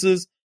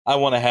conferences. I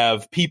want to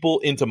have people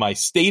into my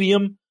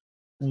stadium.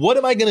 What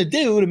am I going to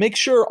do to make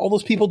sure all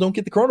those people don't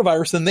get the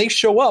coronavirus and they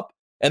show up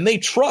and they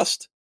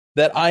trust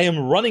that I am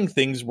running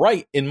things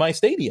right in my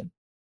stadium?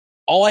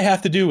 All I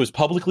have to do is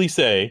publicly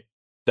say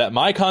that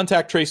my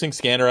contact tracing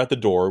scanner at the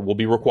door will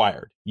be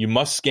required. You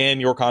must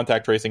scan your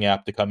contact tracing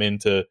app to come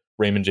into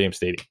Raymond James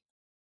Stadium.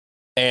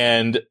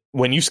 And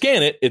when you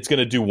scan it, it's going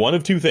to do one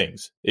of two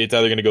things. It's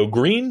either going to go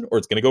green or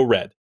it's going to go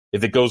red.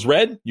 If it goes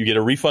red, you get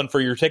a refund for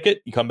your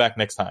ticket. You come back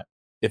next time.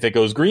 If it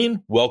goes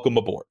green, welcome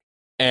aboard.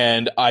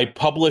 And I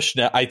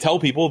tell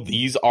people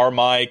these are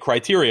my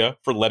criteria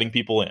for letting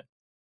people in.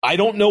 I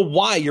don't know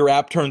why your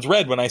app turns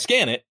red when I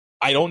scan it.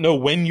 I don't know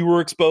when you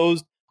were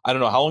exposed. I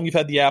don't know how long you've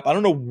had the app. I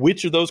don't know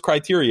which of those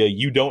criteria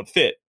you don't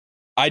fit.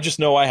 I just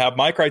know I have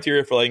my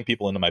criteria for letting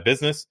people into my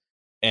business.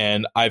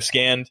 And I've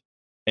scanned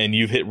and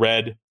you've hit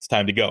red, it's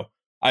time to go.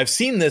 I've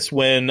seen this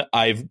when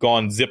I've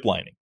gone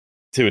ziplining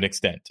to an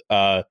extent.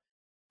 I'm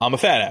a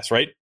fat ass,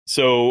 right?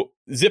 So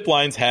zip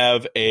lines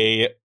have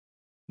a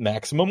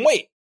maximum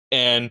weight.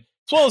 And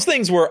it's one of those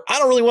things where I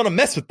don't really want to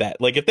mess with that.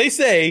 Like if they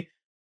say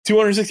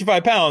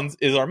 265 pounds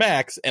is our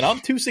max and I'm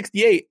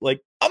 268,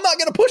 like I'm not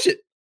going to push it.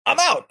 I'm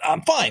out.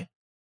 I'm fine.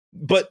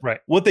 But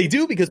what they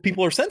do, because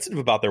people are sensitive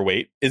about their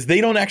weight, is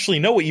they don't actually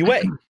know what you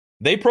weigh.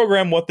 They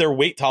program what their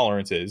weight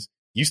tolerance is.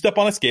 You step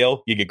on a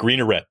scale, you get green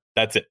or red.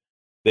 That's it.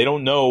 They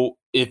don't know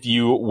if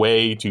you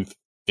weigh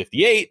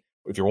 258,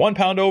 if you're 1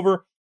 pound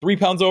over, 3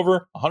 pounds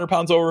over, 100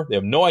 pounds over. They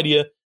have no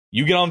idea.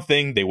 You get on the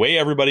thing, they weigh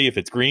everybody. If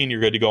it's green, you're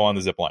good to go on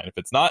the zip line. If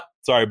it's not,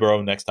 sorry,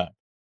 bro, next time.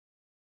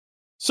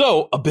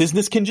 So a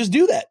business can just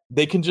do that.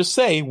 They can just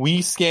say,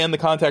 we scan the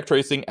contact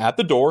tracing at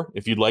the door.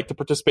 If you'd like to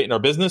participate in our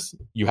business,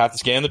 you have to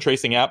scan the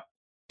tracing app,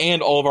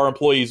 and all of our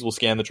employees will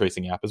scan the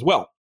tracing app as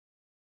well.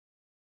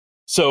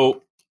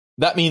 So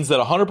that means that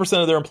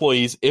 100% of their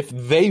employees, if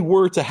they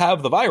were to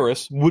have the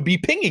virus, would be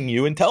pinging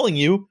you and telling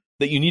you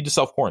that you need to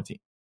self-quarantine.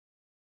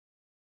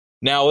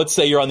 Now, let's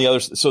say you're on the other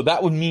side. So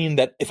that would mean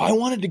that if I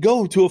wanted to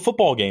go to a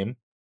football game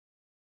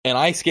and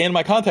I scanned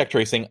my contact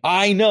tracing,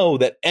 I know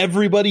that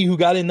everybody who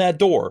got in that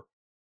door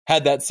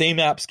had that same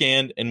app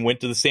scanned and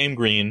went to the same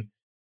green.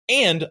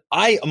 And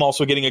I am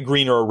also getting a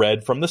green or a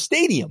red from the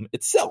stadium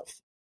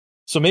itself.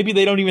 So maybe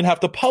they don't even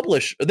have to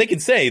publish. They can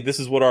say this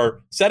is what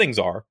our settings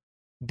are,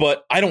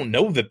 but I don't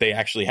know that they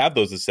actually have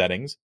those as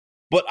settings.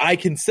 But I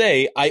can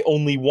say I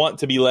only want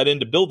to be let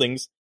into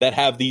buildings that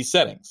have these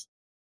settings.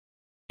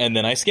 And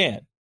then I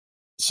scan.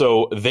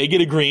 So they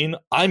get a green,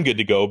 I'm good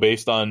to go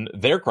based on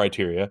their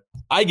criteria.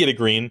 I get a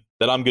green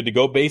that I'm good to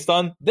go based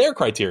on their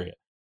criteria.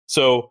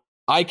 So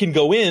I can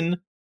go in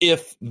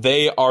if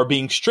they are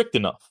being strict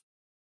enough.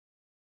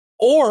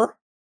 Or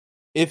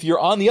if you're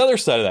on the other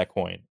side of that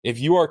coin, if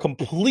you are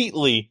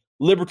completely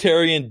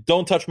libertarian,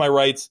 don't touch my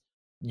rights,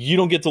 you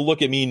don't get to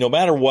look at me no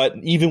matter what,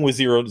 even with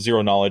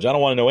zero knowledge. I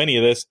don't want to know any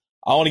of this.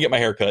 I want to get my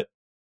hair cut.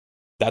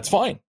 That's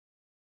fine.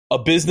 A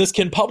business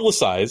can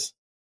publicize,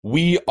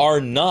 we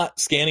are not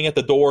scanning at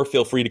the door.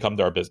 Feel free to come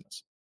to our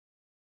business.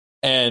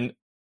 And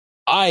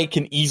I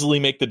can easily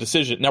make the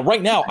decision. Now,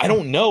 right now, I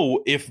don't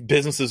know if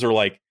businesses are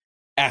like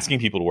asking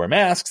people to wear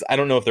masks. I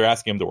don't know if they're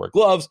asking them to wear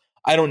gloves.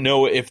 I don't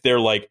know if they're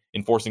like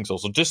enforcing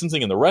social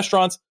distancing in the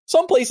restaurants.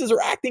 Some places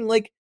are acting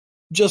like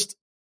just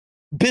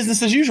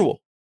business as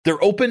usual.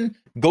 They're open.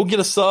 Go get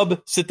a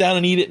sub, sit down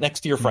and eat it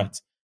next to your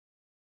friends.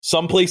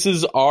 Some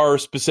places are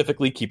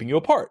specifically keeping you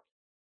apart.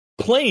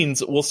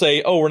 Planes will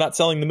say, oh, we're not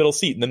selling the middle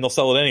seat, and then they'll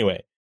sell it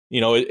anyway.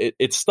 You know,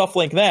 it's stuff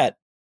like that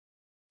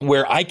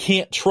where I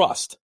can't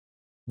trust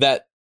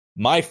that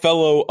my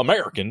fellow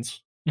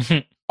Americans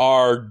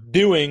are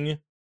doing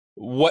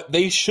what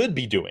they should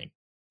be doing.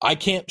 I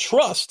can't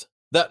trust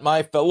that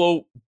my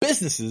fellow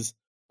businesses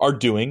are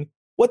doing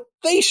what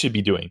they should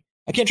be doing.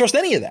 I can't trust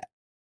any of that.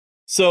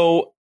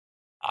 So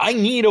I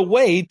need a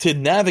way to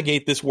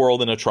navigate this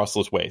world in a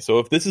trustless way. So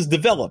if this is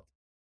developed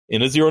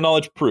in a zero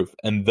knowledge proof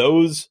and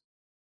those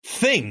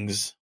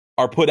things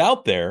are put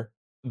out there,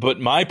 but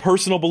my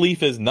personal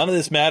belief is none of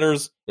this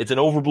matters. It's an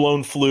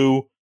overblown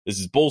flu. This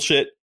is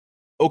bullshit.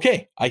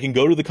 Okay, I can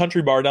go to the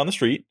country bar down the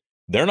street.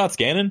 They're not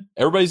scanning.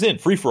 Everybody's in,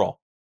 free for all.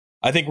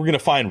 I think we're going to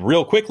find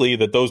real quickly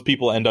that those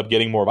people end up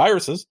getting more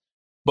viruses.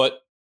 But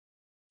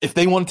if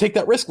they want to take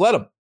that risk, let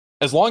them.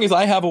 As long as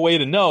I have a way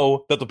to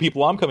know that the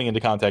people I'm coming into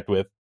contact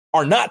with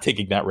are not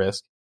taking that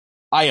risk,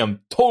 I am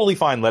totally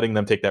fine letting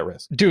them take that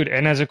risk. Dude,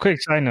 and as a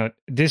quick side note,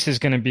 this is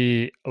going to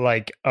be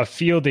like a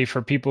field day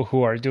for people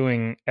who are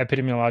doing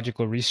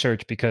epidemiological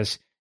research, because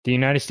the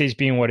United States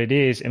being what it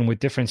is, and with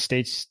different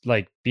states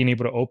like being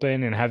able to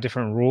open and have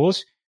different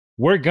rules,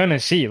 we're going to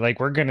see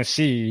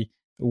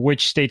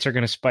which states are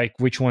going to spike,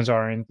 which ones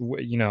aren't,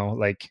 you know,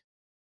 like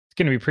it's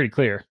going to be pretty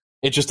clear.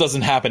 It just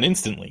doesn't happen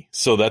instantly.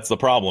 So that's the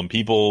problem.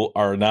 People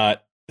are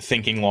not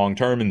thinking long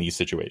term in these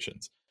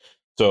situations.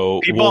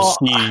 So we'll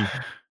see.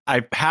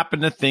 I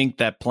happen to think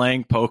that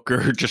playing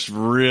poker just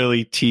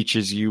really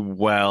teaches you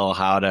well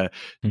how to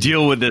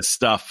deal with this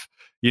stuff.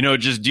 You know,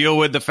 just deal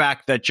with the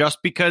fact that just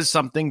because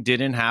something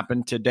didn't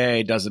happen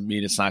today doesn't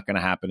mean it's not going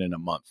to happen in a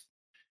month.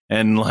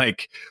 And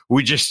like,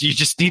 you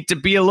just need to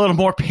be a little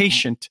more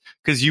patient,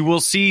 because you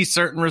will see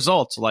certain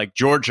results like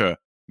Georgia,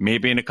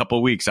 maybe in a couple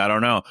of weeks. I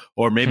don't know.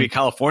 Or maybe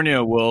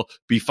California will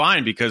be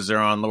fine because we're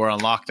on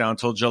lockdown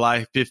until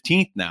July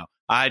 15th now.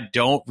 I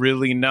don't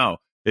really know.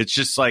 It's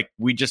just like,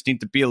 we just need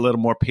to be a little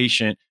more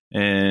patient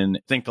and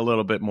think a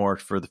little bit more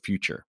for the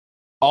future.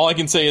 All I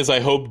can say is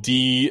I hope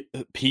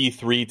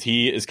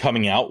DP3T is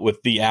coming out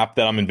with the app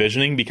that I'm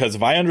envisioning, because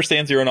if I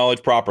understand zero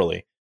knowledge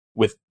properly,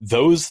 with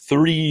those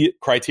three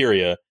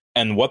criteria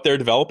and what they're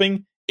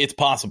developing, it's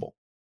possible.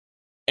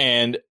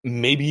 And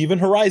maybe even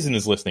Horizon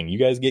is listening. You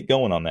guys get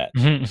going on that.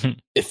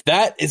 If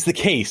that is the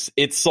case,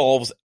 it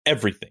solves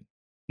everything.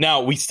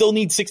 Now, we still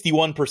need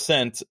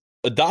 61%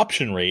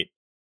 adoption rate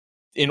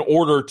in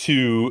order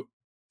to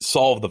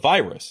solve the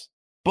virus.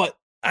 But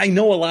I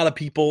know a lot of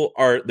people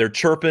they're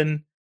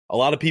chirping. A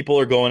lot of people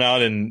are going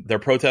out and they're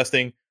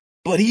protesting.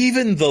 But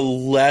even the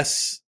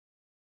less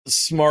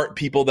smart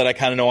people that I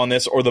kind of know on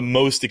this, or the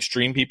most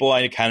extreme people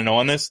I kind of know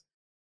on this,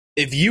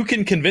 if you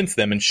can convince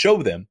them and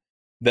show them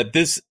that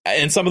this,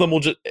 and some of them will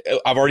just,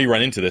 I've already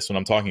run into this when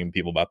I'm talking to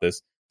people about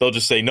this, they'll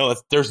just say, no,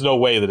 there's no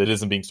way that it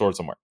isn't being stored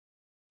somewhere.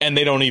 And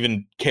they don't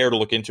even care to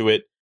look into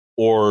it,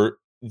 or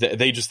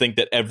they just think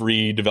that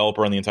every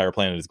developer on the entire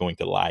planet is going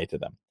to lie to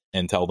them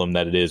and tell them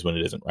that it is when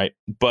it isn't, right?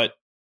 But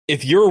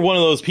if you're one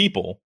of those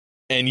people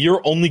and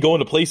you're only going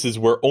to places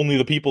where only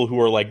the people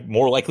who are like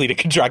more likely to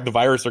contract the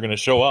virus are going to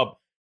show up,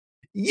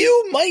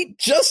 you might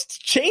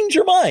just change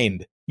your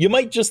mind. You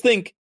might just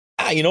think,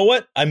 you know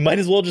what? I might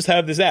as well just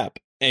have this app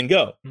and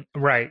go.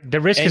 Right.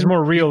 The risk is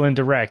more real and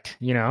direct,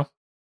 you know?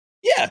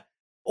 Yeah.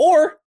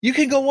 Or you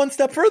can go one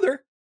step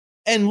further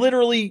and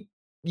literally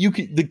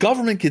the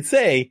government could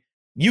say,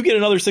 you get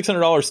another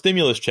 $600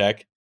 stimulus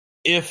check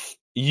if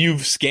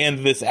you've scanned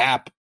this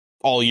app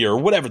all year, or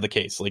whatever the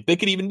case. Like, they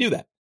could even do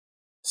that.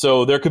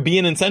 So there could be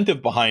an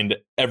incentive behind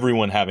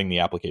everyone having the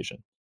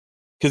application.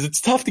 Because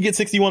it's tough to get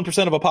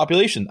 61% of a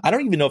population. I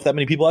don't even know if that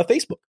many people have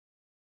Facebook.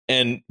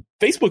 And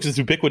Facebook's as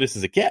ubiquitous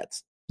as it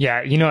gets.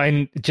 Yeah, you know,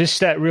 and just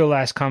that real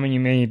last comment you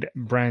made,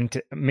 Brent,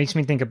 makes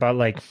me think about,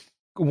 like,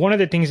 one of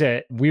the things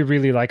that we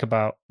really like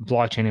about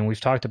blockchain, and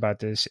we've talked about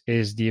this,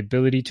 is the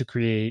ability to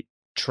create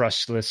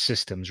trustless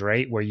systems,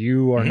 right? Where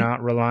you are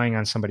not relying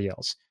on somebody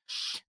else.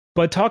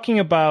 But talking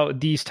about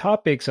these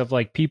topics of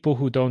like people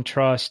who don't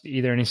trust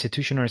either an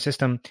institution or a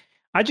system,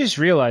 I just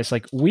realized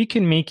like we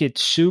can make it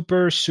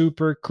super,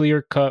 super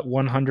clear cut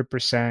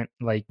 100%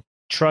 like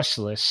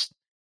trustless,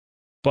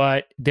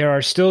 but there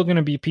are still going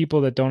to be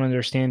people that don't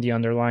understand the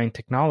underlying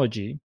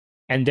technology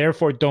and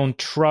therefore don't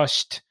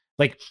trust.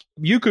 Like,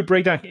 you could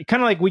break down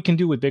kind of like we can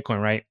do with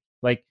Bitcoin, right?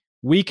 Like,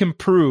 we can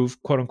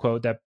prove, quote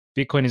unquote, that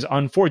Bitcoin is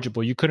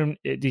unforgeable. You couldn't,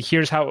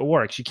 here's how it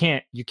works. You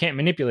can't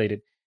manipulate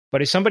it.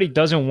 But if somebody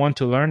doesn't want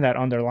to learn that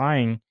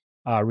underlying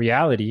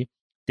reality,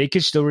 they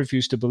could still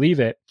refuse to believe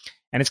it.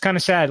 And it's kind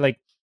of sad. Like,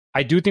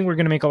 I do think we're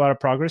going to make a lot of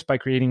progress by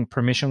creating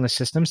permissionless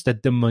systems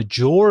that the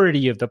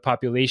majority of the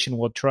population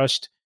will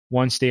trust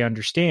once they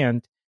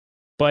understand.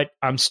 But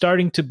I'm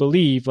starting to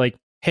believe, like,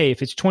 hey,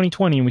 if it's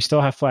 2020 and we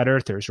still have flat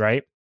earthers,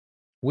 right?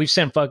 We've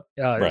sent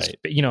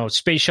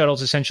space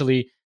shuttles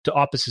essentially to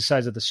opposite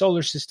sides of the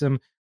solar system.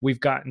 We've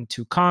gotten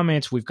to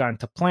comets. We've gotten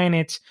to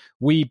planets.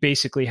 We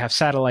basically have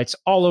satellites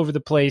all over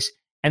the place.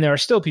 And there are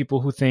still people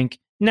who think,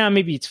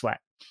 maybe it's flat.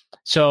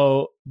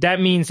 So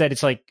that means that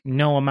it's like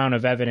no amount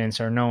of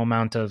evidence or no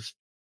amount of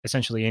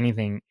essentially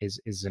anything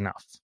is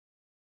enough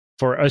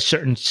for a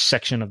certain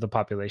section of the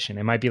population.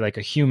 It might be like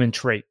a human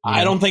trait.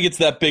 I don't think it's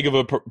that big of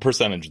a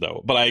percentage,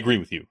 though. But I agree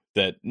with you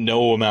that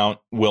no amount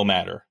will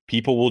matter.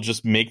 People will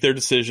just make their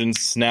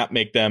decisions,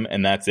 make them,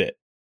 and that's it.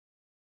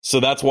 So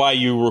that's why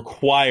you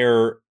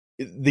require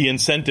the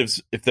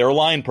incentives. If they're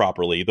aligned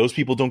properly, those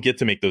people don't get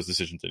to make those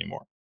decisions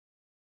anymore.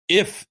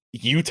 If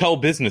you tell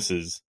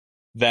businesses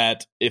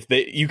that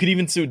you could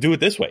even do it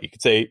this way. You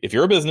could say, if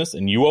you're a business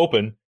and you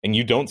open and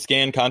you don't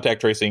scan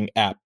contact tracing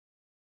app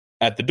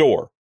at the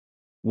door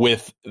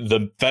with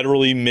the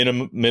federally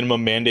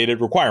minimum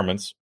mandated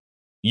requirements,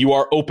 you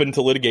are open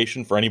to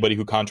litigation for anybody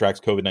who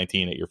contracts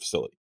COVID-19 at your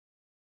facility.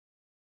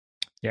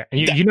 Yeah. And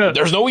you know,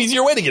 there's no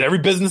easier way to get every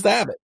business to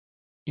have it.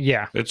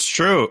 Yeah, it's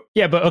true.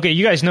 Yeah, but okay,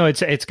 you guys know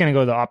it's going to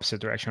go the opposite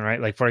direction, right?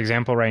 Like, for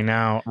example, right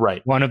now,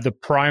 one of the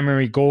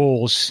primary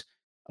goals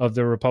of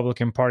the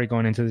Republican Party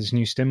going into this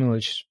new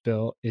stimulus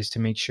bill is to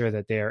make sure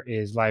that there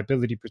is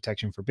liability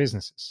protection for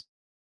businesses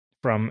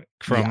from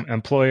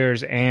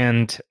employers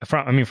and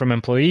from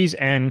employees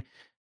and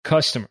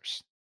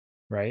customers,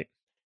 right?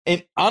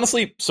 And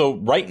honestly, so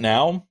right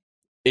now,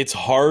 it's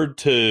hard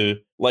to,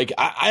 like,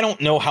 I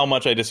don't know how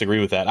much I disagree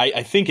with that.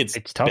 I think it's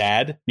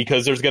bad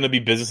because there's going to be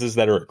businesses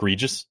that are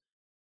egregious,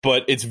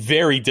 but it's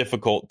very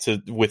difficult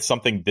with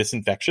something this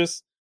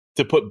infectious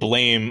to put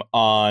blame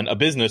on a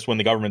business when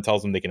the government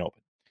tells them they can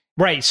open.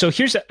 Right. So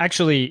here's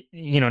actually,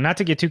 not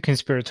to get too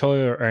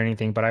conspiratorial or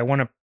anything, but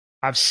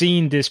I've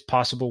seen this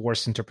possible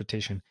worst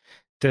interpretation.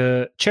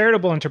 The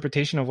charitable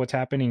interpretation of what's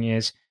happening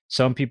is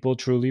some people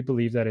truly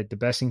believe that the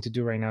best thing to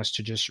do right now is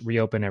to just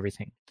reopen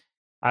everything.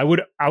 I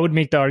would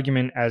make the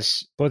argument,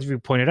 as both of you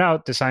pointed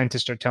out, the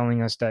scientists are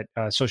telling us that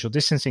social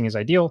distancing is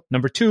ideal.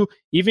 Number two,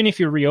 even if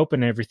you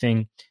reopen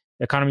everything,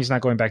 the economy is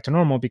not going back to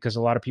normal because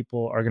a lot of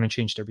people are going to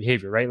change their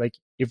behavior, right? Like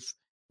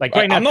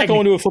right now, I'm not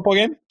going to a football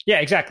game. Yeah,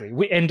 exactly.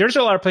 And there's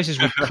a lot of places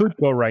we could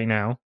go right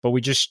now, but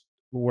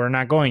we're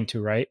not going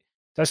to, right?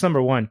 That's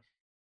number one.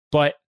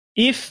 But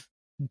if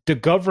the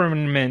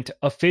government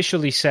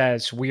officially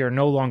says we are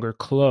no longer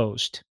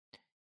closed,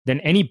 then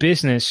any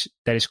business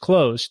that is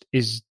closed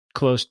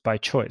by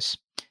choice.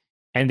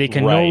 And they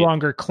can no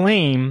longer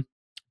claim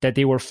that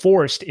they were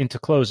forced into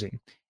closing.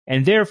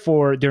 And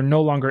therefore, they're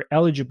no longer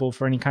eligible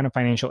for any kind of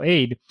financial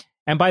aid.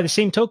 And by the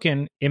same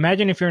token,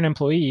 imagine if you're an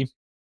employee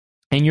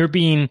and you're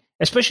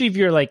especially if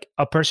you're like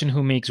a person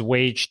who makes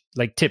wage,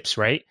 like tips,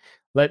 right?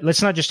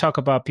 Let's not just talk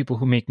about people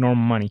who make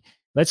normal money.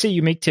 Let's say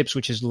you make tips,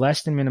 which is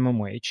less than minimum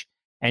wage.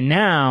 And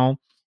now,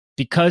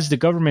 because the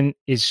government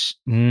is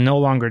no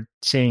longer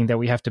saying that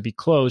we have to be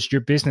closed,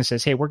 your business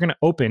says, hey, we're going to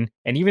open.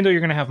 And even though you're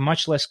going to have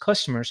much less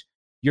customers,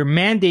 you're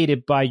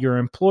mandated by your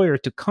employer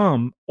to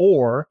come,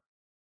 or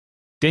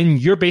then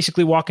you're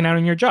basically walking out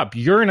on your job.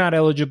 You're not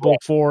eligible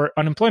for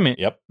unemployment.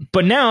 Yep.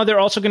 But now they're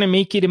also going to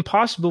make it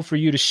impossible for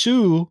you to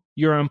sue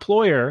your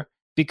employer,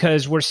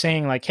 because we're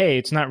saying like, hey,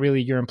 it's not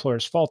really your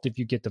employer's fault if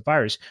you get the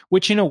virus,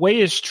 which in a way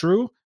is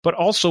true, but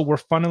also we're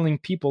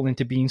funneling people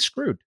into being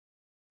screwed.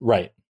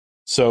 Right.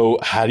 So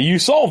how do you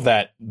solve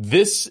that?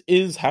 This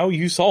is how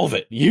you solve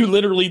it. You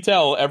literally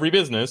tell every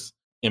business,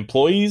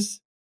 employees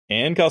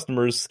and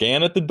customers,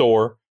 scan at the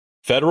door,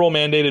 federal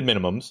mandated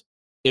minimums.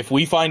 If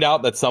we find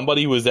out that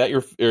somebody was at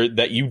your, or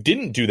that you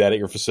didn't do that at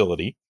your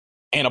facility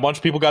and a bunch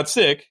of people got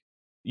sick,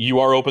 you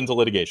are open to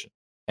litigation.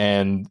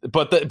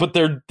 But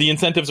the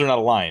incentives are not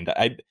aligned.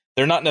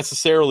 They're not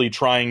necessarily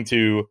trying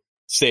to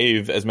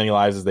save as many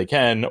lives as they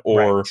can,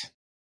 or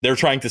they're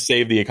trying to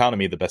save the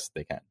economy the best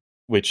they can,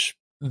 which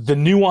the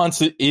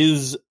nuance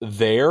is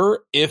there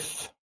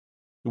if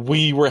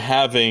we were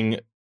having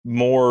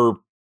more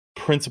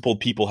principled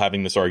people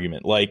having this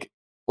argument. Like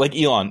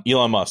Elon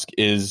Musk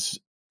is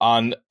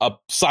on a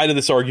side of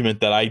this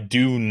argument that I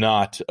do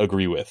not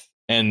agree with.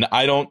 And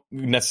I don't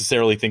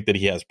necessarily think that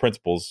he has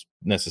principles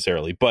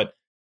necessarily, but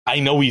I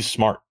know he's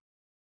smart.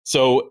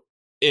 So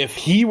if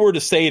he were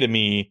to say to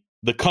me,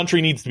 the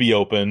country needs to be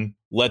open,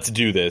 let's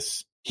do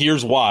this,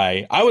 here's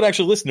why, I would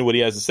actually listen to what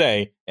he has to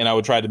say, and I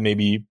would try to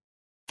maybe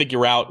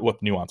figure out what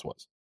the nuance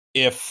was.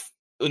 If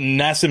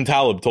Nassim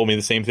Taleb told me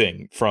the same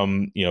thing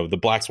from, the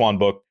Black Swan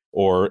book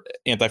or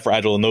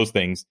Anti-Fragile and those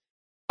things,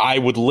 I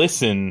would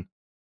listen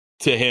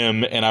to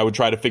him and I would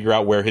try to figure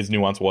out where his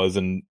nuance was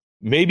and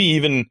maybe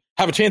even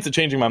have a chance at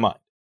changing my mind.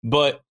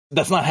 But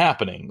that's not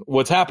happening.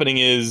 What's happening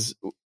is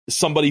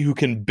somebody who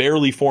can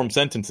barely form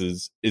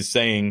sentences is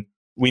saying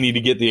we need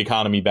to get the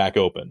economy back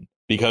open,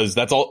 because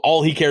that's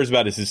all he cares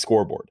about is his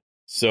scoreboard.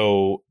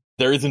 So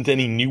there isn't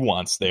any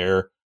nuance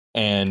there,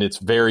 and it's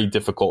very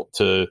difficult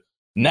to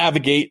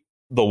navigate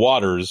the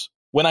waters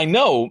when I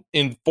know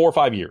in 4 or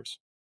 5 years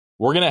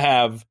we're going to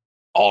have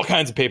all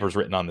kinds of papers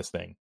written on this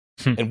thing.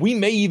 And we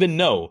may even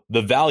know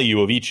the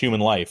value of each human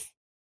life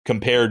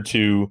compared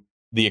to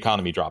the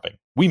economy dropping.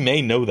 We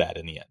may know that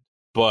in the end,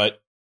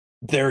 but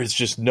there is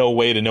just no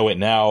way to know it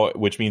now,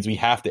 which means we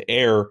have to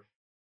err.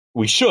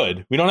 We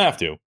don't have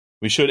to.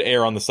 We should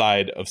err on the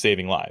side of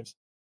saving lives.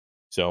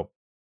 So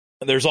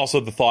there's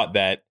also the thought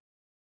that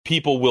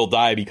people will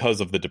die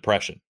because of the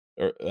depression,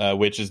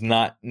 which is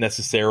not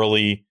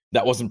necessarily,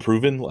 that wasn't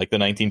proven. Like the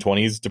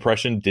 1920s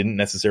depression didn't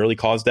necessarily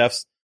cause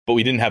deaths, but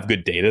we didn't have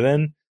good data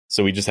then.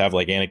 So we just have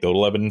like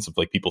anecdotal evidence of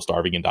like people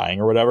starving and dying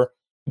or whatever.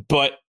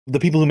 But the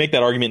people who make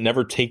that argument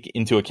never take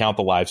into account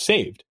the lives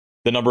saved.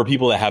 The number of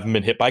people that haven't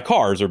been hit by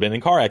cars or been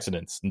in car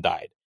accidents and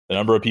died. The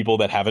number of people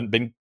that haven't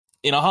been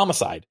in a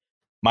homicide.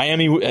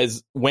 Miami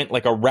has went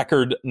like a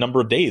record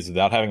number of days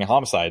without having a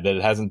homicide that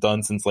it hasn't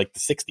done since like the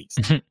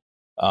 60s.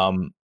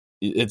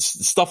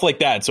 It's stuff like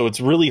that. So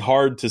it's really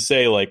hard to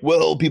say like,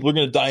 well, people are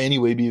going to die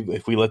anyway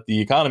if we let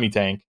the economy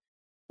tank.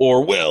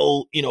 Or,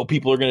 well,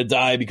 people are going to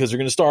die because they're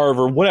going to starve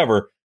or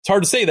whatever. It's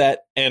hard to say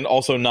that and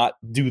also not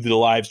do the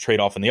lives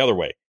trade off in the other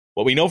way.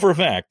 What we know for a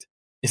fact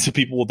is that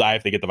people will die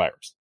if they get the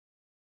virus.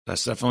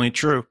 That's definitely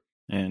true.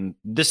 And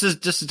this is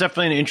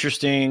definitely an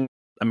interesting,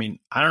 I don't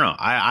know.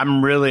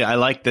 I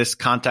like this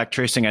contact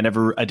tracing. I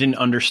didn't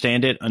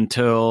understand it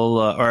until,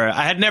 or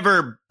I had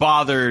never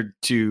bothered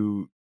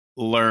to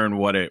learn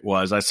what it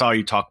was. I saw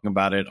you talking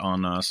about it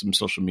on some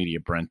social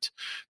media, Brent.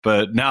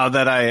 But now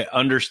that I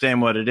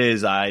understand what it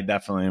is, I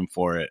definitely am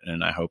for it.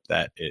 And I hope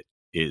that it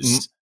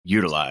is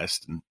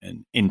utilized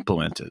and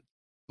implemented.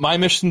 My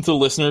mission to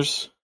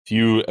listeners,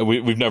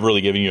 we've never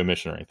really given you a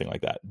mission or anything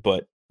like that,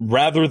 but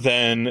rather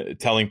than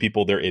telling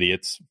people they're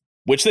idiots,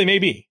 which they may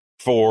be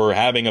for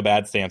having a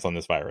bad stance on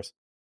this virus,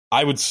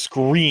 I would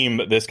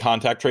scream this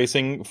contact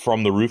tracing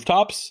from the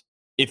rooftops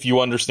if you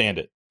understand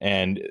it.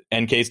 And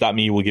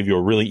ncase.me will give you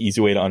a really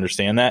easy way to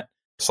understand that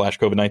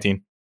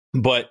 /COVID-19.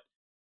 But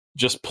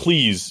just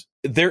please,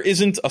 there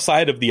isn't a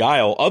side of the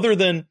aisle other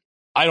than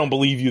I don't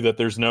believe you that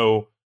there's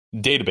no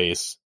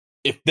database.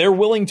 If they're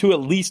willing to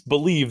at least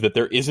believe that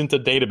there isn't a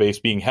database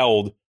being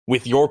held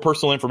with your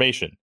personal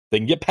information, they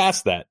can get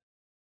past that.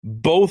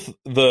 Both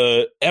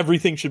the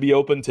everything should be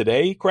open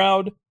today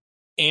crowd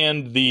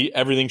and the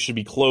everything should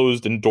be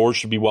closed and doors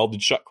should be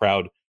welded shut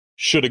crowd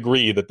should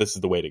agree that this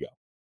is the way to go.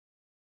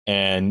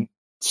 And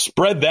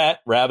spread that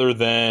rather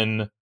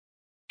than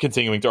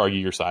continuing to argue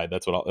your side.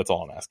 That's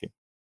all I'm asking.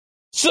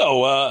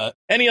 So,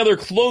 any other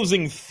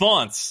closing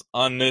thoughts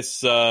on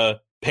this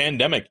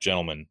pandemic,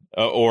 gentlemen,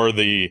 or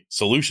the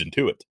solution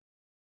to it?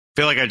 I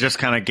feel like I just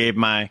kind of gave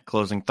my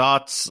closing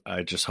thoughts.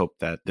 I just hope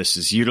that this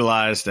is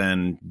utilized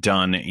and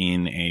done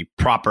in a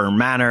proper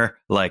manner.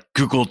 Like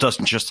Google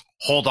doesn't just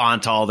hold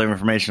on to all the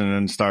information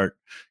and start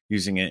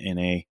using it in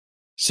a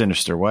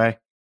sinister way.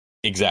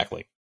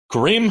 Exactly.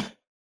 Kareem?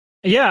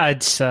 Yeah,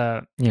 it's,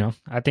 I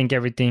think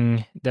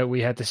everything that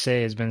we had to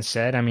say has been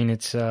said.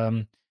 It's,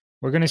 we're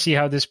going to see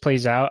how this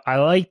plays out. I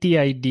like the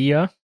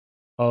idea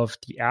of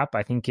the app.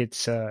 I think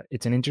it's an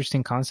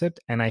interesting concept,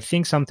 and I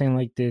think something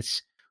like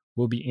this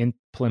will be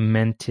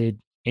implemented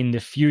in the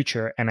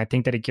future. And I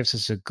think that it gives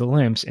us a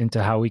glimpse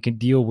into how we can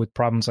deal with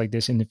problems like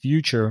this in the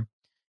future.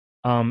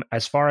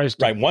 As far as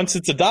once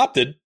it's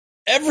adopted,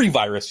 every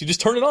virus, you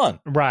just turn it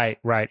on. Right,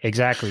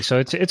 exactly. So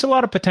it's a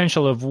lot of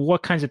potential of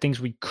what kinds of things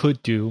we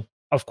could do.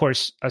 Of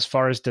course, as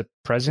far as the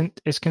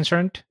present is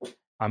concerned,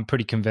 I'm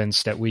pretty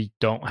convinced that we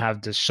don't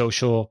have the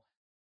social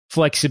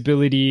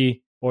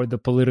flexibility or the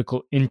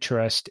political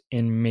interest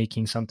in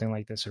making something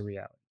like this a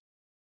reality.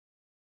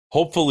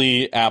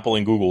 Hopefully, Apple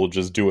and Google will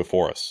just do it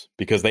for us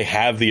because they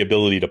have the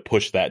ability to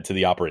push that to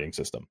the operating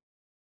system.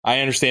 I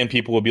understand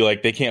people will be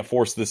like, they can't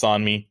force this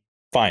on me.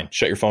 Fine,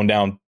 shut your phone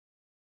down.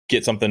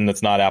 Get something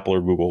that's not Apple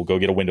or Google. Go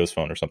get a Windows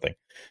phone or something.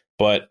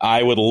 But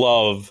I would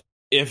love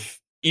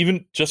if,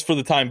 even just for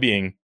the time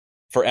being,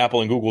 for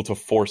Apple and Google to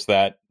force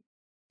that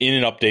in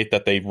an update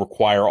that they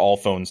require all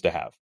phones to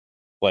have.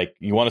 Like,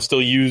 you want to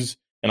still use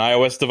an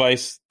iOS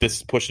device, this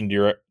is pushed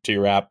into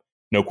your app,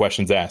 no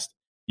questions asked.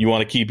 You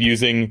want to keep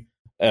using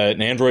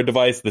an Android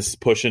device, this is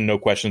pushing, no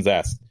questions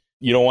asked.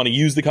 You don't want to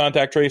use the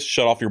contact trace,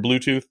 shut off your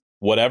Bluetooth,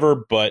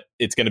 whatever, but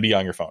it's going to be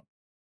on your phone.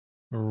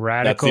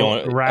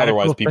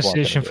 Radical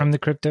precision from the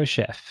crypto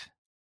chef.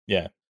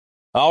 Yeah.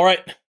 All right.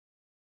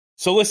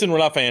 So listen, we're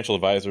not financial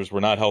advisors. We're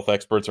not health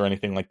experts or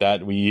anything like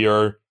that. We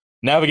are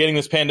navigating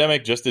this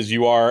pandemic just as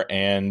you are,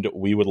 and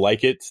we would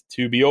like it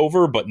to be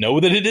over, but know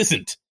that it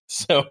isn't.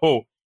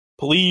 So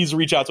please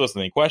reach out to us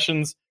with any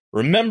questions.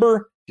 Remember,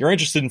 if you're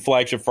interested in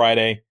Flagship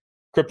Friday,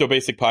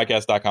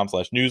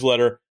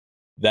 cryptobasicpodcast.com/newsletter.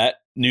 That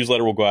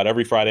newsletter will go out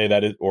every Friday,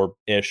 that is, or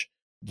ish,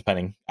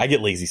 depending. I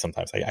get lazy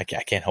sometimes. I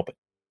can't help it.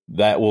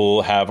 That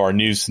will have our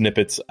news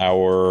snippets,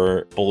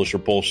 our bullish or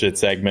bullshit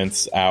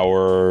segments,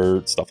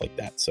 our stuff like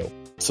that. So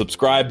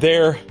subscribe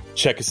there.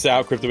 Check us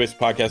out,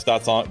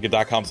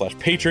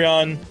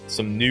 cryptobasicpodcast.com/Patreon.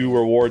 Some new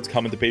rewards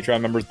coming to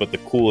Patreon members, but the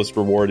coolest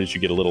reward is you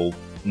get a little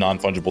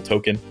non-fungible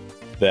token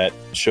that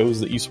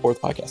shows that you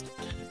support the podcast.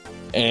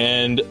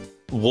 And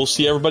we'll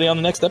see everybody on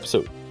the next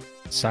episode.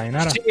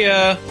 Sayonara. See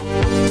ya.